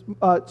Moses, says,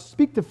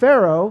 speak to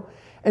Pharaoh,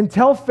 and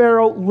tell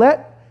Pharaoh,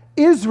 let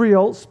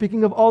Israel,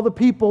 speaking of all the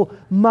people,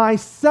 my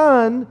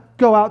son,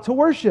 go out to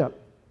worship.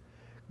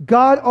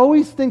 God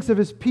always thinks of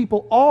his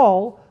people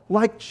all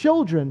like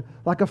children,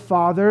 like a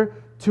father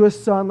to a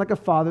son, like a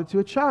father to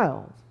a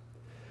child.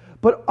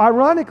 But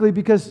ironically,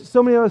 because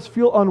so many of us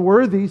feel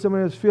unworthy, so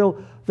many of us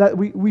feel that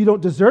we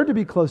don't deserve to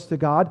be close to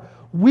God,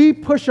 we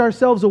push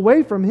ourselves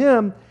away from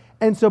him.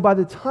 And so by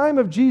the time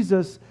of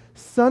Jesus,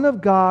 Son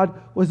of God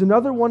was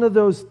another one of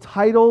those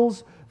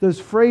titles, those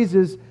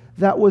phrases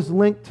that was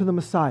linked to the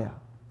Messiah.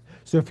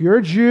 So if you're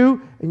a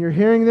Jew and you're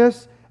hearing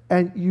this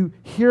and you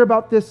hear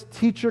about this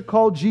teacher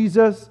called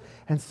Jesus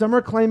and some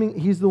are claiming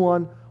he's the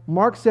one,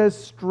 Mark says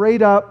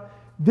straight up,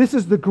 this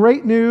is the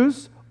great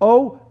news.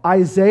 Oh,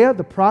 Isaiah,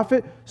 the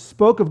prophet,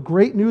 spoke of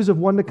great news of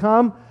one to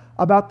come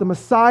about the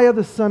Messiah,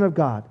 the Son of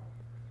God.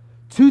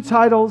 Two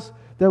titles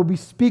that will be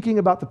speaking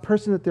about the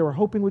person that they were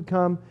hoping would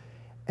come.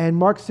 And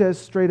Mark says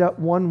straight up,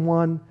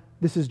 1:1,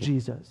 this is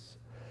Jesus.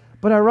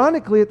 But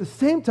ironically, at the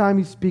same time,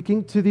 he's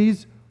speaking to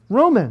these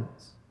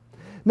Romans.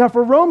 Now,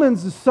 for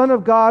Romans, the Son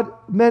of God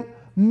meant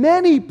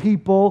many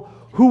people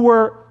who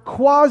were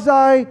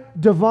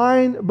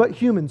quasi-divine but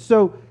human.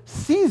 So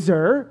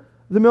Caesar,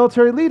 the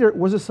military leader,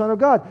 was a son of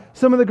God.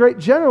 Some of the great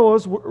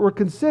generals were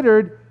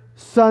considered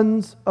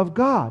sons of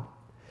God.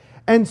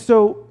 And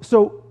so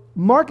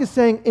Mark is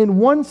saying in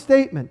one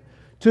statement,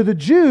 to the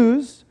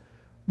Jews,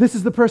 this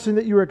is the person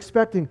that you were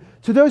expecting.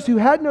 To those who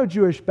had no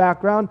Jewish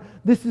background,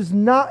 this is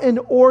not an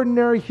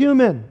ordinary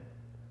human.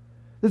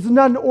 This is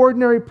not an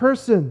ordinary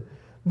person.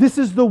 This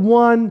is the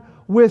one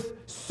with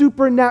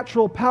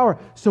supernatural power.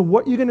 So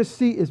what you're going to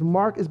see is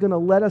Mark is going to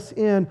let us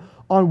in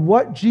on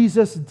what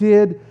Jesus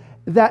did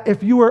that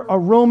if you were a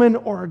Roman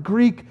or a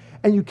Greek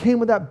and you came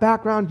with that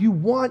background, you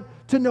want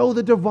to know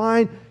the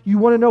divine. You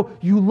want to know,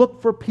 you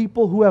look for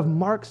people who have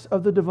marks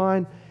of the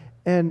divine.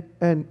 And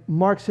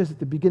Mark says at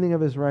the beginning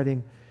of his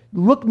writing,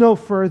 look no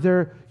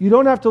further. You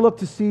don't have to look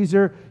to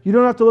Caesar. You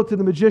don't have to look to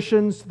the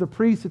magicians, to the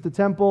priests at the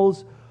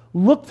temples.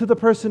 Look to the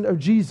person of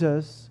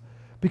Jesus,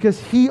 because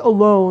he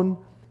alone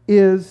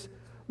is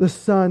the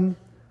Son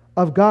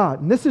of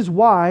God. And this is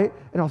why,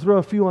 and I'll throw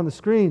a few on the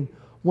screen,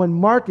 when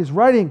Mark is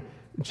writing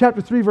in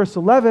chapter 3, verse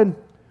 11,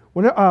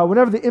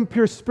 whenever the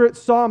impure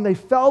spirits saw him, they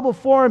fell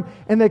before him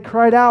and they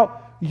cried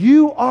out,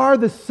 "You are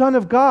the Son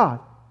of God."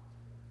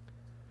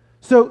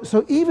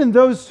 So even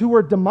those who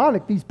were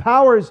demonic, these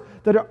powers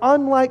that are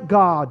unlike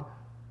God,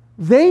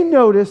 they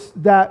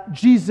noticed that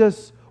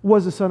Jesus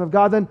was the Son of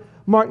God. Then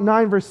Mark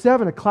 9, verse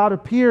 7, a cloud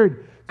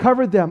appeared,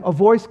 covered them. A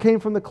voice came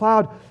from the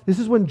cloud. This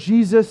is when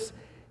Jesus,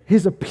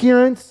 his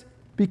appearance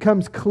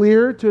becomes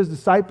clear to his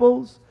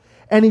disciples,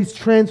 and he's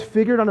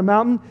transfigured on a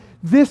mountain.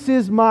 This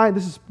is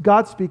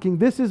God speaking,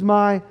 "This is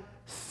my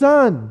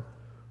Son,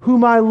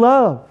 whom I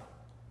love.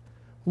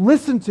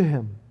 Listen to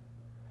him."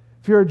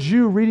 If you're a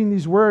Jew reading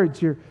these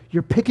words,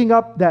 you're picking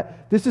up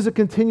that this is a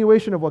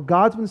continuation of what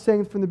God's been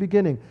saying from the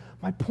beginning.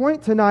 My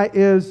point tonight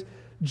is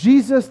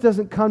Jesus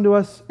doesn't come to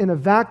us in a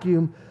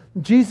vacuum.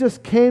 Jesus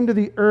came to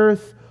the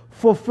earth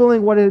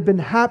fulfilling what had been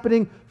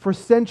happening for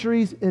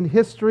centuries in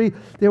history.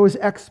 There was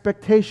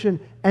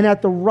expectation, and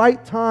at the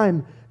right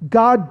time,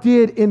 God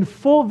did in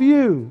full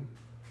view.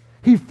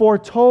 He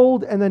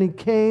foretold, and then he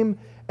came,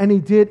 and he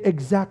did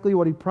exactly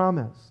what he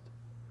promised.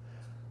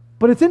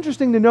 But it's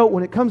interesting to note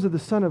when it comes to the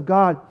Son of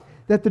God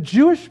that the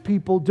Jewish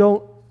people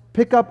don't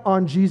pick up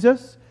on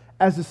Jesus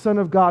as the Son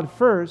of God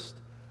first,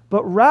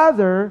 but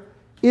rather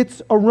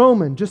it's a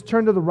Roman. Just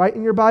turn to the right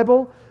in your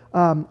Bible,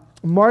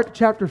 Mark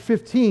chapter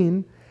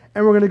 15,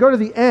 and we're going to go to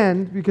the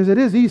end because it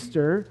is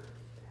Easter,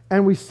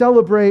 and we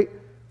celebrate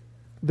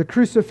the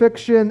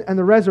crucifixion and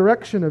the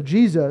resurrection of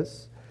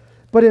Jesus.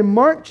 But in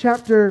Mark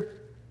chapter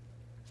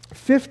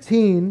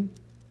 15,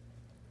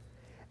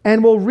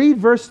 and we'll read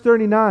verse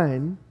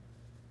 39,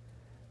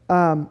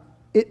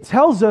 it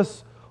tells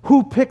us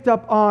who picked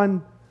up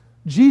on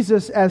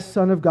Jesus as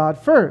Son of God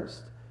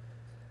first.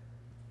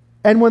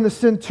 "And when the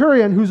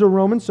centurion, who's a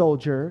Roman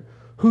soldier,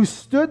 who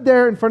stood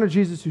there in front of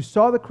Jesus, who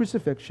saw the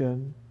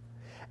crucifixion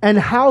and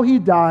how he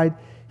died,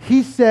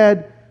 he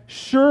said,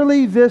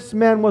 'Surely this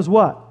man was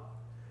what?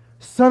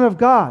 Son of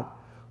God.'"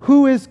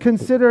 Who is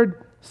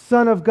considered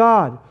Son of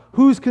God?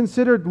 Who's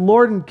considered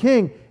Lord and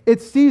King?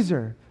 It's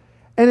Caesar.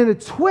 And in a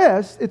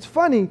twist, it's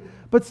funny,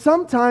 but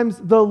sometimes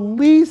the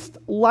least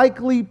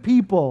likely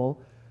people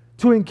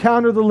to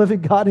encounter the living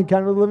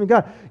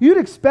God. You'd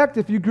expect,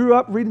 if you grew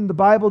up reading the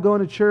Bible, going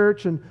to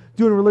church and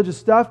doing religious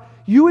stuff,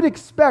 you would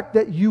expect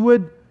that you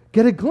would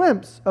get a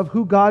glimpse of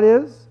who God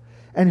is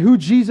and who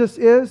Jesus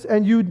is,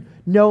 and you'd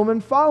know him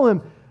and follow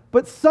him.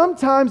 But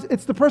sometimes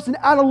it's the person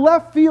out of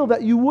left field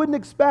that you wouldn't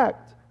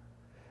expect.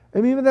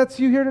 And maybe that's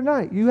you here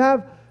tonight. You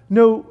have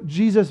no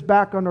Jesus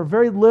background or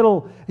very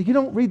little. You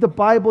don't read the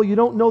Bible, you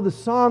don't know the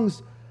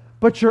songs,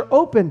 but you're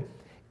open.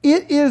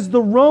 It is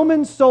the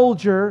Roman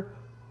soldier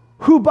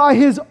who by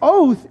his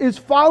oath is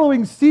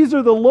following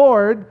Caesar the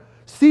Lord,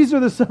 Caesar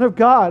the Son of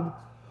God,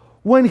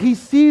 when he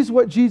sees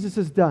what Jesus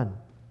has done.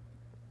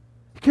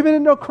 He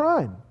committed no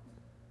crime.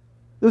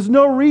 There's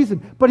no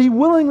reason. But he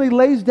willingly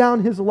lays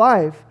down his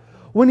life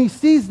when he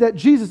sees that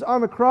Jesus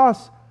on the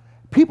cross,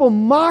 people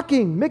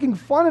mocking, making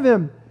fun of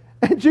him.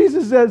 And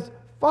Jesus says,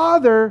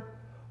 "Father,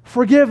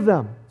 forgive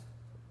them.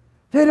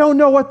 They don't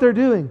know what they're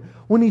doing."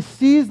 When he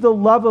sees the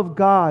love of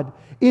God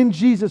in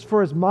Jesus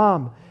for his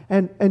mom,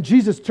 and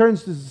Jesus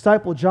turns to his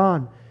disciple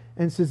John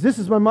and says, "This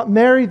is my mom.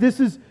 Mary, this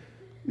is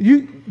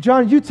you.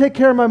 John, you take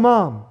care of my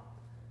mom.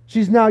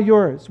 She's now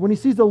yours." When he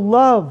sees the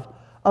love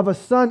of a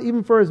son,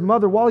 even for his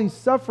mother, while he's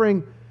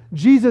suffering,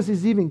 Jesus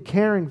is even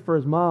caring for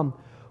his mom.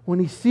 When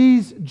he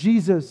sees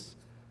Jesus,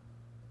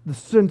 the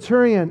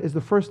centurion is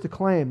the first to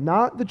claim,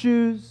 not the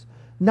Jews,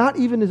 not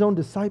even his own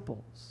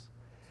disciples.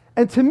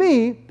 And to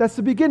me, that's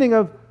the beginning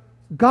of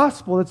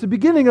gospel. That's the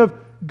beginning of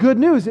good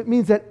news. It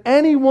means that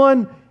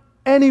anyone,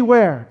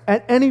 anywhere,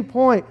 at any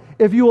point,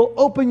 if you will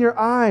open your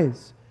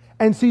eyes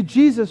and see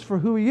Jesus for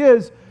who he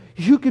is,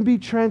 you can be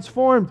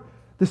transformed.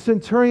 The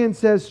centurion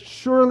says,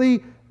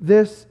 "Surely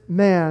this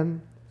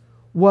man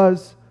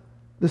was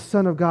the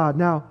Son of God."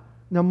 Now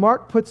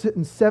Mark puts it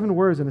in 7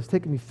 words, and it's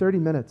taken me 30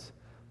 minutes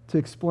to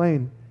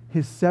explain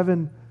his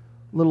 7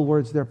 little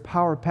words. They're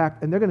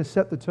power-packed, and they're going to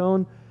set the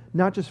tone,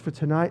 not just for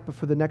tonight, but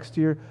for the next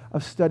year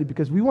of study,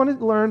 because we want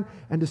to learn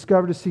and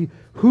discover to see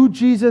who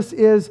Jesus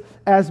is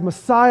as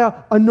Messiah,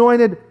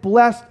 anointed,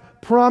 blessed,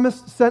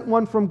 promised, sent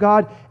one from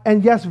God,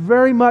 and yes,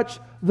 very much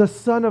the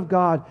Son of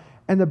God.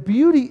 And the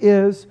beauty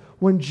is,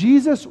 when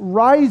Jesus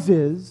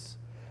rises,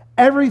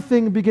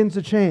 everything begins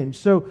to change.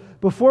 So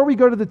before we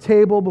go to the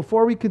table,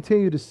 before we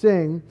continue to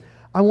sing,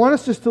 I want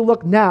us just to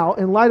look now,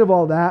 in light of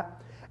all that,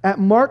 at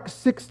Mark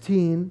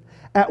 16,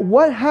 at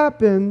what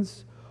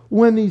happens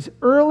when these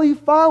early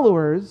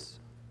followers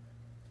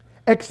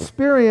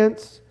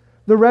experience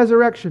the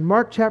resurrection.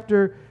 Mark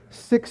chapter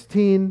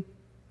 16,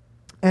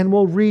 and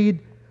we'll read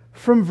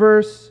from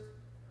verse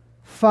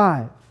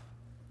 5.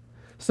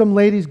 Some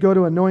ladies go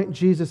to anoint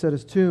Jesus at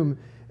his tomb,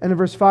 and in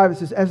verse 5 it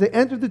says, as they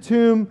entered the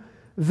tomb,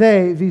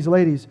 these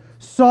ladies,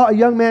 saw a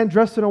young man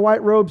dressed in a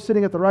white robe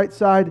sitting at the right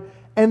side,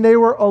 and they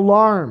were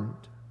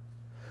alarmed.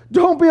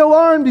 Don't be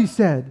alarmed, he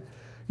said.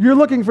 You're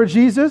looking for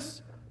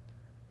Jesus,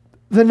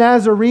 the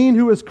Nazarene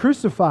who was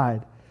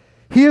crucified.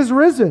 He is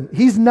risen.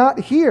 He's not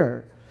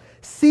here.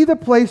 See the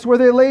place where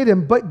they laid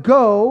him, but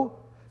go,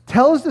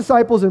 tell his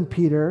disciples and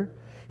Peter,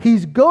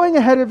 he's going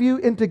ahead of you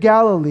into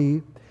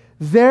Galilee.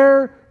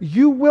 There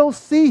you will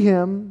see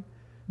him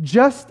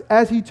just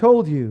as he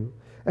told you.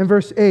 And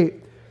verse 8,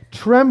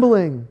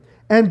 trembling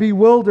and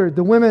bewildered,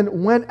 the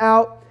women went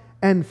out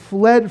and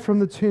fled from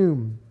the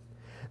tomb.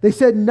 They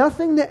said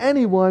nothing to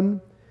anyone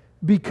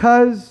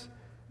because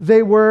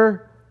they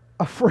were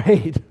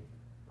afraid.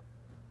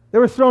 They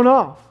were thrown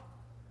off.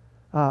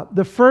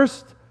 The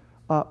first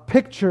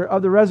picture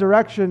of the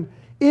resurrection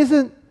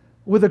isn't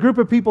with a group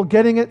of people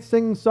getting it,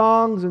 singing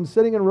songs and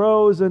sitting in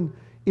rows and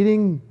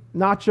eating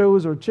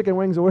nachos or chicken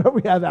wings or whatever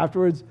we have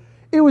afterwards.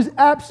 It was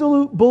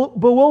absolute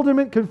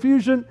bewilderment,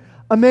 confusion,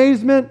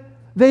 amazement.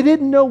 They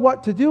didn't know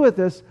what to do with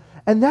this.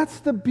 And that's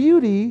the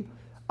beauty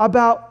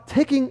about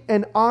taking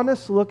an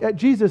honest look at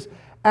Jesus.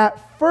 At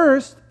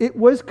first, it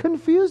was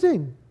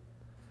confusing.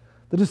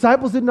 The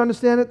disciples didn't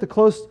understand it. The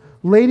close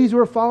ladies who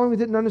were following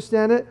didn't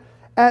understand it.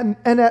 And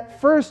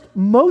at first,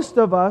 most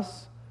of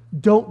us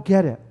don't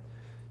get it.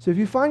 So if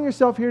you find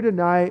yourself here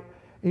tonight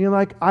and you're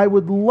like, I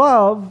would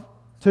love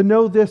to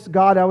know this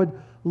God, I would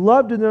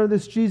love to know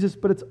this Jesus,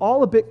 but it's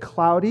all a bit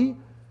cloudy,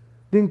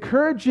 the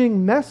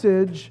encouraging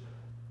message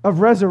of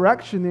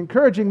resurrection, the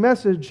encouraging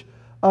message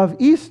of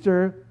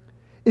Easter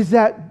is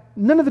that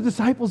none of the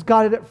disciples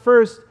got it at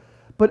first,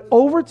 but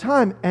over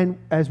time, and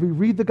as we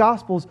read the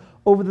Gospels,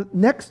 over the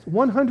next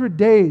 100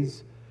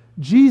 days,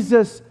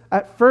 Jesus,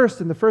 at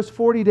first, in the first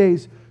 40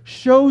 days,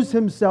 shows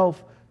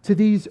himself to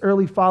these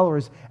early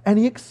followers, and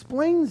he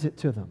explains it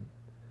to them.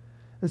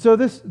 And so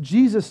this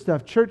Jesus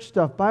stuff, church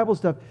stuff, Bible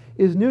stuff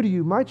is new to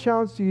you. My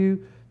challenge to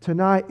you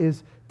tonight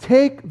is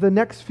take the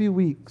next few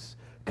weeks.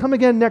 Come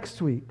again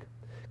next week.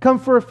 Come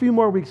for a few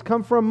more weeks.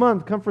 Come for a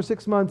month. Come for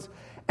 6 months.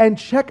 And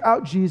check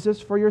out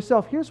Jesus for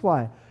yourself. Here's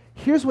why.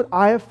 Here's what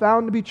I have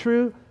found to be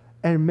true,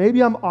 and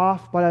maybe I'm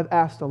off, but I've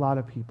asked a lot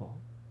of people.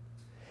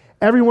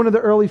 Every one of the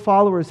early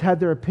followers had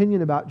their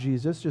opinion about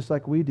Jesus, just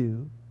like we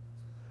do.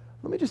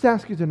 Let me just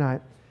ask you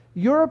tonight,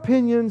 your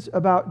opinions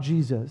about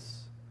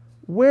Jesus,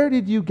 where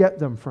did you get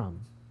them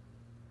from?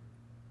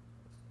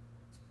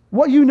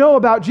 What you know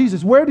about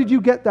Jesus, where did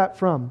you get that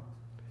from?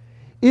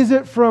 Is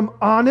it from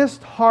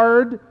honest,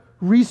 hard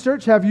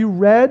research? Have you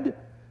read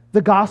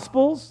the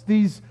Gospels,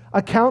 these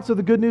accounts of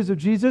the good news of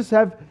Jesus?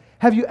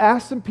 Have you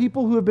asked some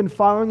people who have been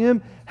following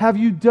him? Have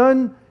you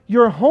done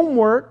your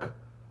homework?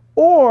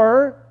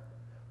 Or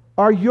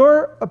are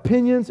your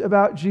opinions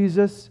about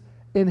Jesus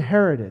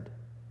inherited?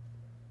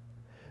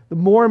 The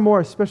more and more,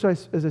 especially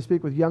as I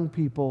speak with young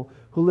people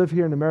who live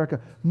here in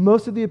America,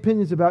 most of the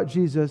opinions about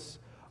Jesus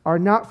are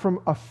not from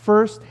a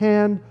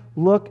first-hand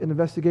look and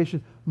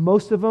investigation.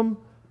 Most of them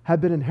have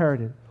been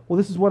inherited. Well,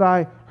 this is what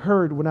I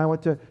heard when I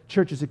went to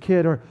church as a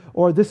kid,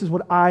 or this is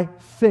what I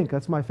think.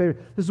 That's my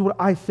favorite. This is what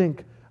I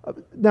think.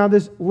 Now,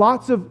 there's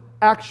lots of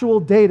actual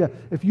data.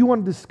 If you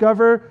want to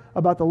discover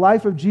about the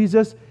life of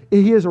Jesus,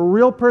 he is a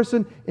real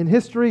person in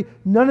history.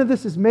 None of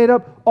this is made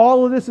up.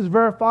 All of this is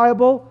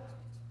verifiable.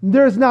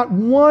 There's not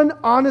one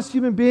honest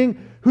human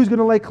being who's going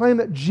to lay claim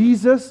that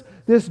Jesus,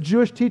 this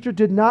Jewish teacher,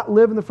 did not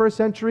live in the first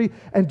century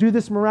and do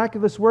this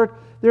miraculous work.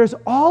 There's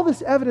all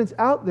this evidence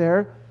out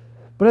there,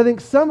 but I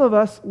think some of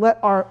us let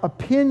our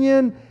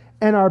opinion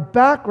and our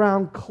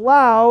background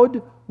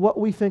cloud what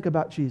we think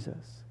about Jesus.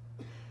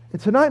 And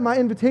tonight, my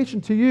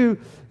invitation to you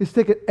is to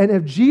take it, and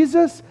if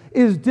Jesus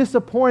is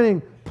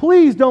disappointing,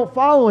 please don't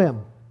follow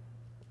him.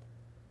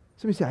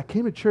 Somebody say, I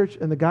came to church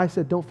and the guy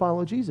said, don't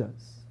follow Jesus.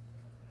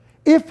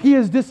 If he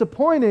is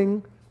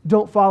disappointing,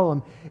 don't follow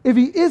him. If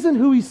he isn't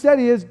who he said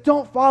he is,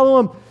 don't follow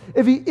him.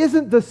 If he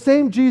isn't the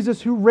same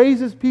Jesus who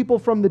raises people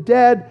from the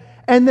dead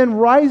and then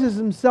rises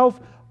himself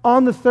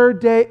on the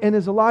third day and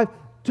is alive,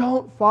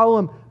 don't follow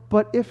him.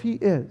 But if he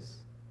is,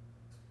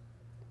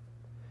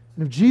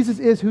 and if Jesus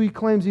is who he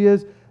claims he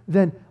is,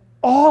 then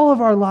all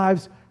of our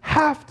lives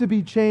have to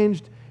be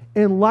changed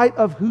in light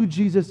of who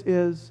Jesus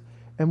is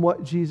and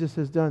what Jesus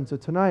has done. So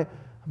tonight,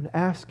 I'm going to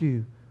ask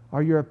you,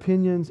 are your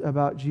opinions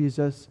about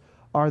Jesus,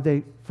 are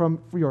they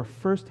from your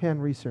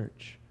first-hand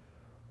research,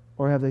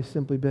 or have they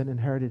simply been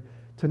inherited?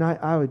 Tonight,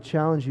 I would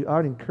challenge you, I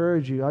would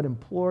encourage you, I'd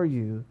implore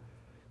you,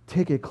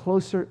 take a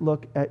closer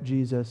look at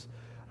Jesus.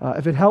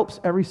 If it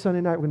helps, every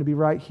Sunday night we're going to be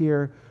right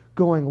here,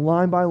 going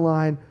line by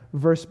line,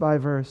 verse by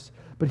verse.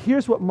 But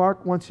here's what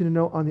Mark wants you to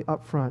know on the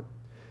upfront.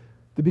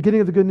 The beginning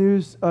of the good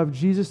news of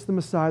Jesus the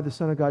Messiah, the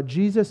Son of God.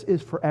 Jesus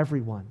is for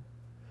everyone.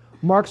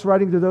 Mark's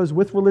writing to those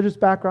with religious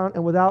background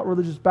and without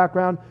religious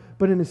background,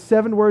 but in his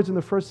 7 words in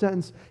the first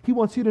sentence, he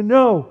wants you to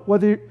know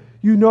whether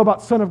you know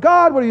about Son of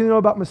God? What do you know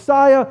about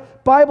Messiah?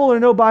 Bible or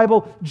no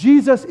Bible,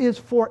 Jesus is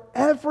for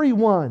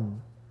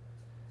everyone.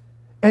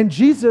 And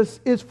Jesus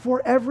is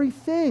for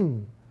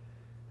everything.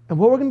 And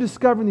what we're going to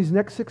discover in these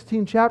next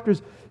 16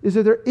 chapters is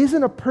that there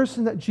isn't a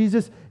person that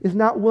Jesus is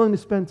not willing to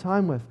spend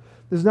time with.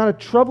 There's not a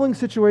troubling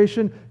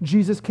situation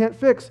Jesus can't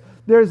fix.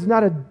 There's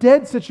not a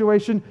dead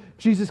situation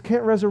Jesus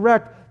can't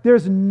resurrect.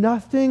 There's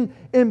nothing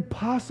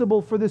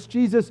impossible for this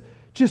Jesus.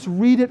 Just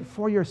read it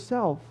for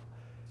yourself.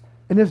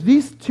 And if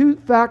these two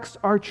facts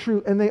are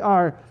true, and they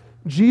are,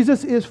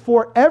 Jesus is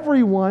for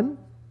everyone,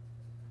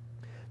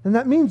 then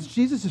that means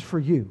Jesus is for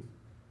you.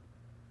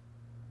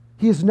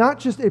 He is not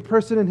just a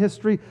person in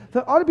history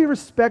that ought to be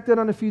respected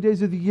on a few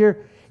days of the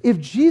year. If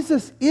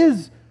Jesus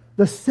is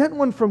the sent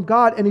one from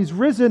God, and He's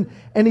risen,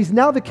 and He's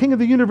now the King of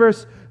the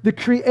universe, the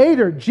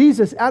Creator,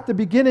 Jesus at the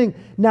beginning,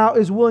 now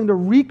is willing to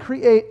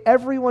recreate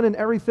everyone and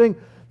everything,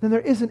 then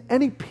there isn't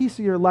any piece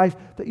of your life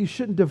that you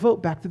shouldn't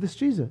devote back to this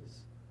Jesus.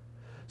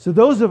 So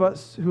those of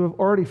us who have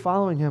already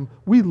following Him,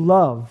 we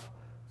love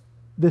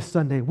this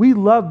Sunday. We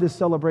love this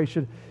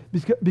celebration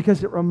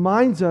because it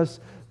reminds us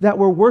that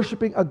we're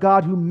worshiping a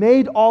God who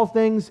made all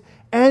things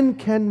and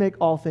can make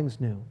all things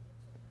new.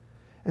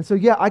 And so,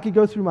 yeah, I could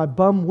go through my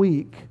bum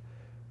week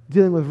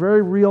dealing with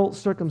very real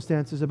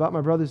circumstances about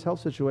my brother's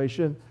health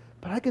situation,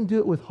 but I can do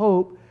it with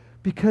hope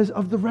because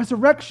of the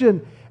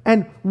resurrection.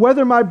 And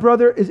whether my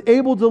brother is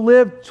able to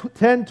live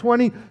 10,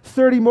 20,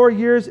 30 more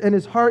years and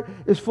his heart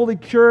is fully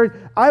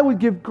cured, I would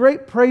give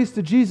great praise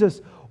to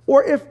Jesus.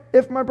 Or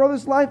if my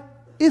brother's life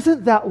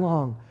isn't that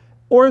long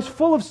or is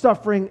full of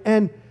suffering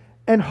and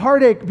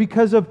heartache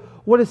because of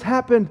what has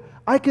happened,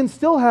 I can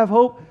still have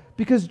hope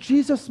because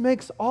Jesus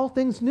makes all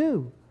things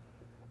new.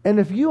 And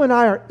if you and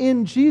I are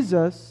in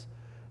Jesus,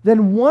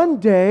 then one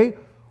day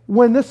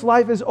when this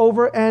life is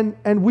over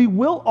and we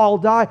will all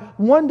die,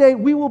 one day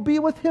we will be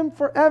with Him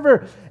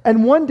forever.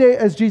 And one day,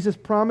 as Jesus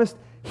promised,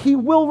 He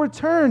will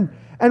return.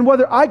 And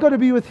whether I go to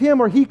be with Him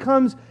or He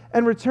comes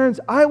and returns,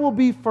 I will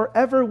be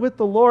forever with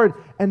the Lord.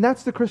 And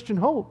that's the Christian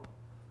hope.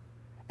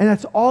 And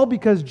that's all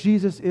because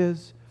Jesus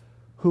is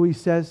who He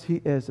says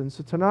He is. And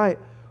so tonight,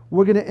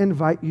 we're going to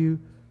invite you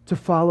to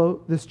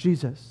follow this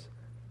Jesus.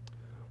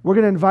 We're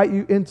going to invite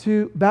you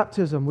into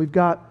baptism. We've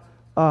got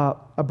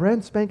a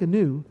brand spanking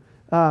new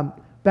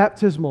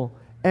baptismal.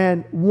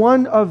 And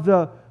one of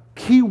the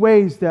key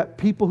ways that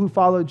people who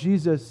follow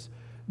Jesus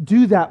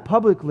do that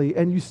publicly,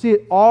 and you see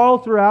it all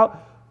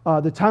throughout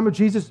the time of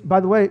Jesus. By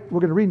the way, we're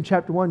going to read in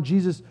chapter 1,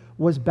 Jesus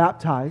was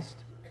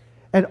baptized.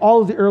 And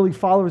all of the early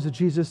followers of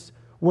Jesus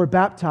were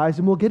baptized.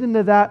 And we'll get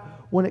into that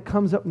when it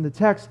comes up in the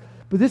text.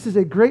 But this is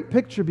a great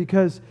picture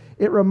because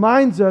it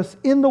reminds us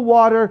in the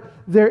water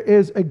there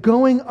is a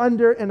going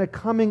under and a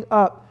coming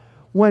up.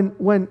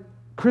 When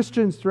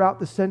Christians throughout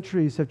the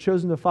centuries have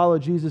chosen to follow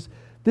Jesus,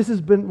 this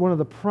has been one of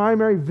the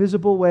primary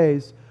visible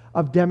ways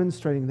of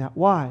demonstrating that.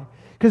 Why?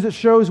 Because it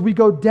shows we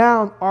go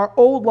down, our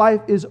old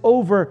life is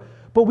over,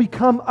 but we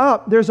come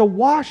up. There's a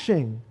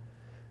washing.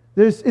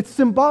 It's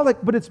symbolic,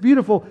 but it's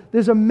beautiful.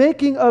 There's a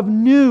making of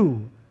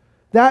new.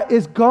 That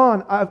is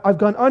gone. I've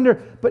gone under.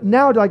 But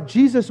now, like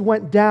Jesus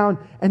went down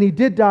and He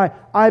did die,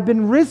 I've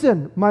been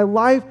risen. My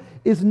life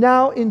is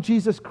now in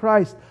Jesus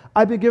Christ.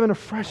 I've been given a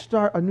fresh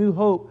start, a new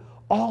hope.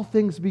 All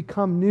things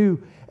become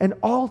new, and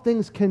all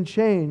things can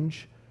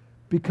change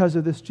because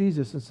of this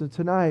Jesus. And so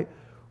tonight,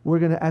 we're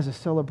going to, as a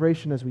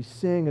celebration, as we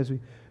sing, as we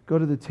go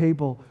to the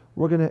table,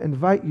 we're going to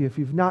invite you, if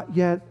you've not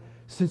yet,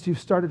 since you've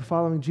started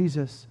following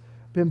Jesus,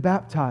 been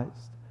baptized.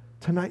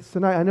 Tonight's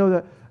tonight. I know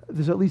that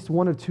there's at least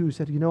one or two who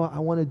said, you know what, I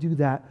want to do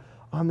that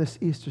on this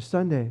Easter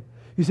Sunday.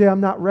 You say,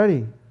 I'm not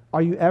ready.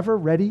 Are you ever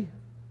ready?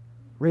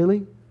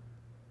 Really?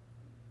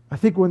 I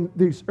think when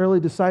these early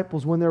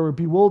disciples, when they were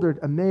bewildered,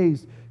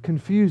 amazed,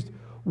 confused,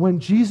 when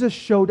Jesus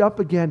showed up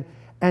again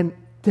and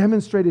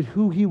demonstrated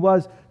who He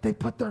was, they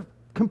put their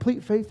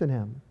complete faith in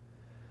Him.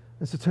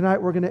 And so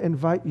tonight we're going to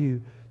invite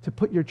you to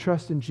put your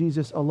trust in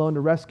Jesus alone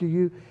to rescue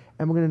you,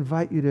 and we're going to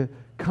invite you to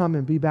come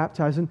and be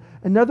baptized. And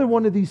another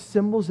one of these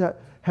symbols that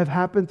have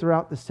happened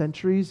throughout the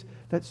centuries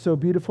that's so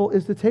beautiful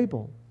is the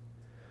table.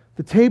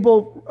 The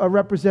table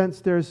represents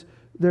there's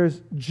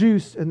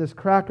juice and there's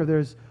cracker,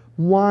 there's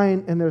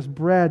wine and there's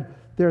bread,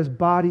 there's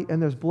body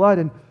and there's blood.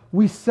 And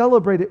we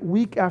celebrate it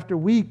week after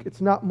week. It's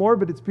not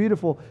morbid, it's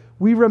beautiful.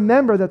 We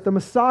remember that the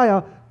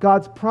Messiah,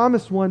 God's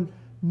promised one,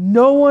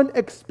 no one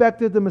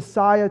expected the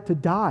Messiah to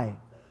die.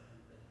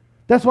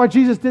 That's why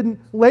Jesus didn't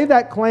lay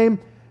that claim.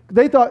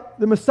 They thought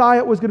the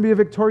Messiah was going to be a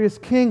victorious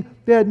king.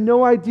 They had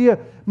no idea.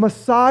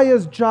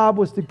 Messiah's job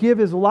was to give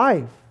His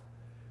life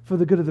for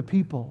the good of the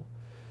people.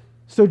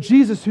 So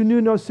Jesus, who knew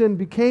no sin,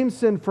 became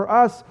sin for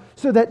us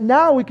so that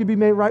now we could be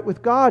made right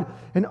with God.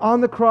 And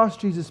on the cross,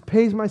 Jesus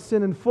pays my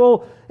sin in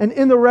full. And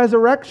in the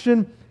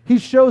resurrection, He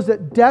shows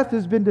that death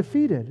has been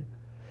defeated.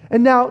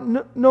 And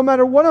now, no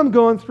matter what I'm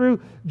going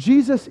through,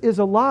 Jesus is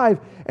alive.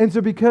 And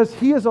so because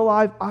He is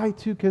alive, I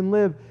too can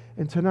live.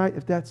 And tonight,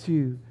 if that's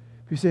you,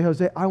 if you say,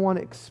 Jose, I want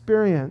to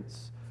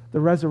experience the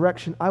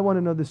resurrection, I want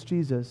to know this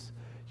Jesus,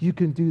 you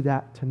can do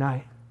that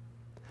tonight.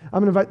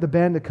 I'm going to invite the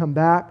band to come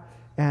back.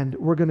 and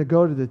we're going to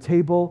go to the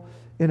table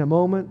in a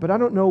moment. But I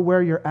don't know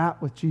where you're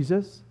at with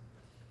Jesus.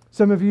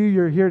 Some of you,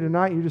 you're here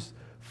tonight, you're just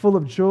full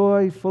of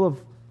joy, full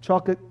of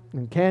chocolate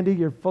and candy.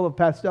 You're full of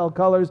pastel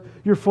colors.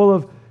 You're full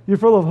of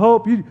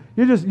hope.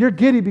 You're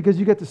giddy because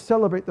you get to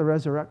celebrate the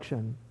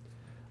resurrection.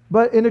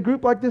 But in a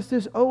group like this,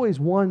 there's always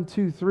 1,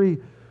 2, 3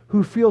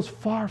 who feels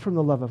far from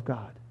the love of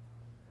God,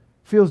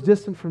 feels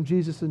distant from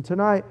Jesus. And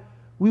tonight,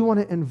 we want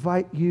to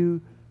invite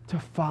you to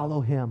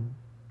follow him.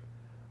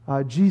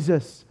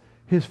 Jesus,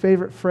 his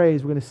favorite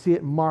phrase, we're going to see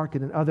it in Mark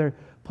and in other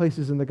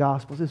places in the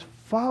Gospels, is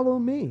follow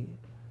me.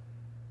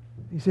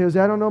 He says,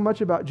 I don't know much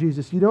about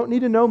Jesus. You don't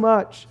need to know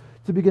much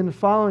to begin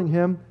following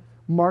him.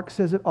 Mark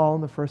says it all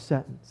in the first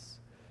sentence.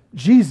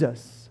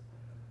 Jesus,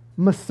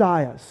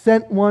 Messiah,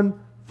 sent one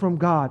from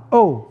God.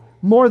 Oh,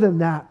 more than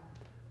that,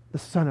 the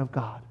Son of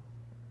God.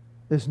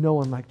 There's no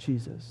one like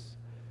Jesus.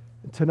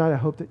 And tonight I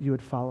hope that you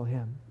would follow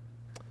him.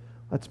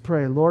 Let's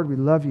pray. Lord, we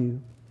love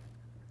you.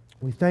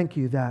 We thank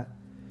you that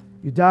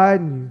you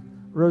died and you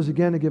rose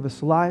again to give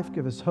us life,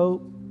 give us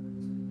hope,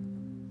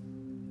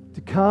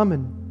 to come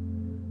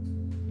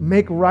and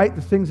make right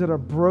the things that are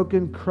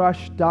broken,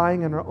 crushed,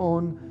 dying in our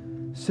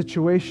own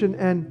situation,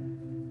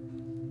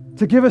 and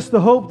to give us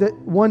the hope that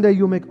one day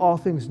you'll make all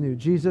things new.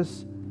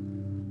 Jesus,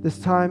 this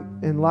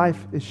time in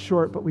life is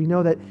short, but we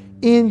know that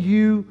in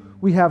you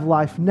we have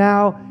life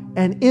now,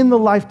 and in the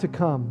life to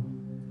come,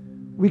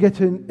 we get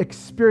to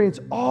experience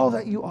all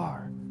that you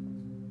are.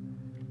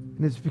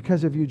 And it's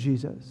because of you,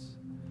 Jesus.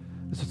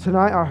 So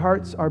tonight our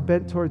hearts are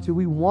bent towards you.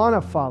 We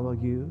want to follow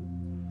you.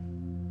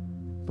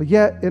 But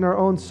yet, in our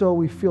own soul,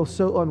 we feel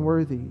so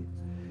unworthy.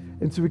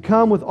 And so we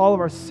come with all of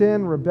our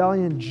sin,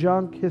 rebellion,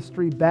 junk,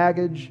 history,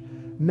 baggage,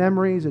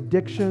 memories,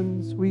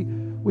 addictions.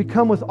 We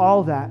come with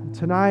all that. And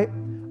tonight,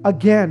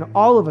 again,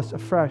 all of us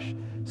afresh,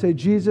 say,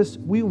 Jesus,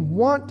 we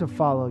want to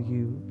follow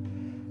you.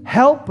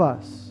 Help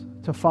us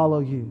to follow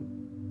you.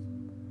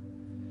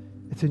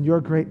 It's in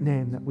your great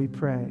name that we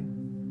pray.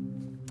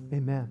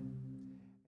 Amen.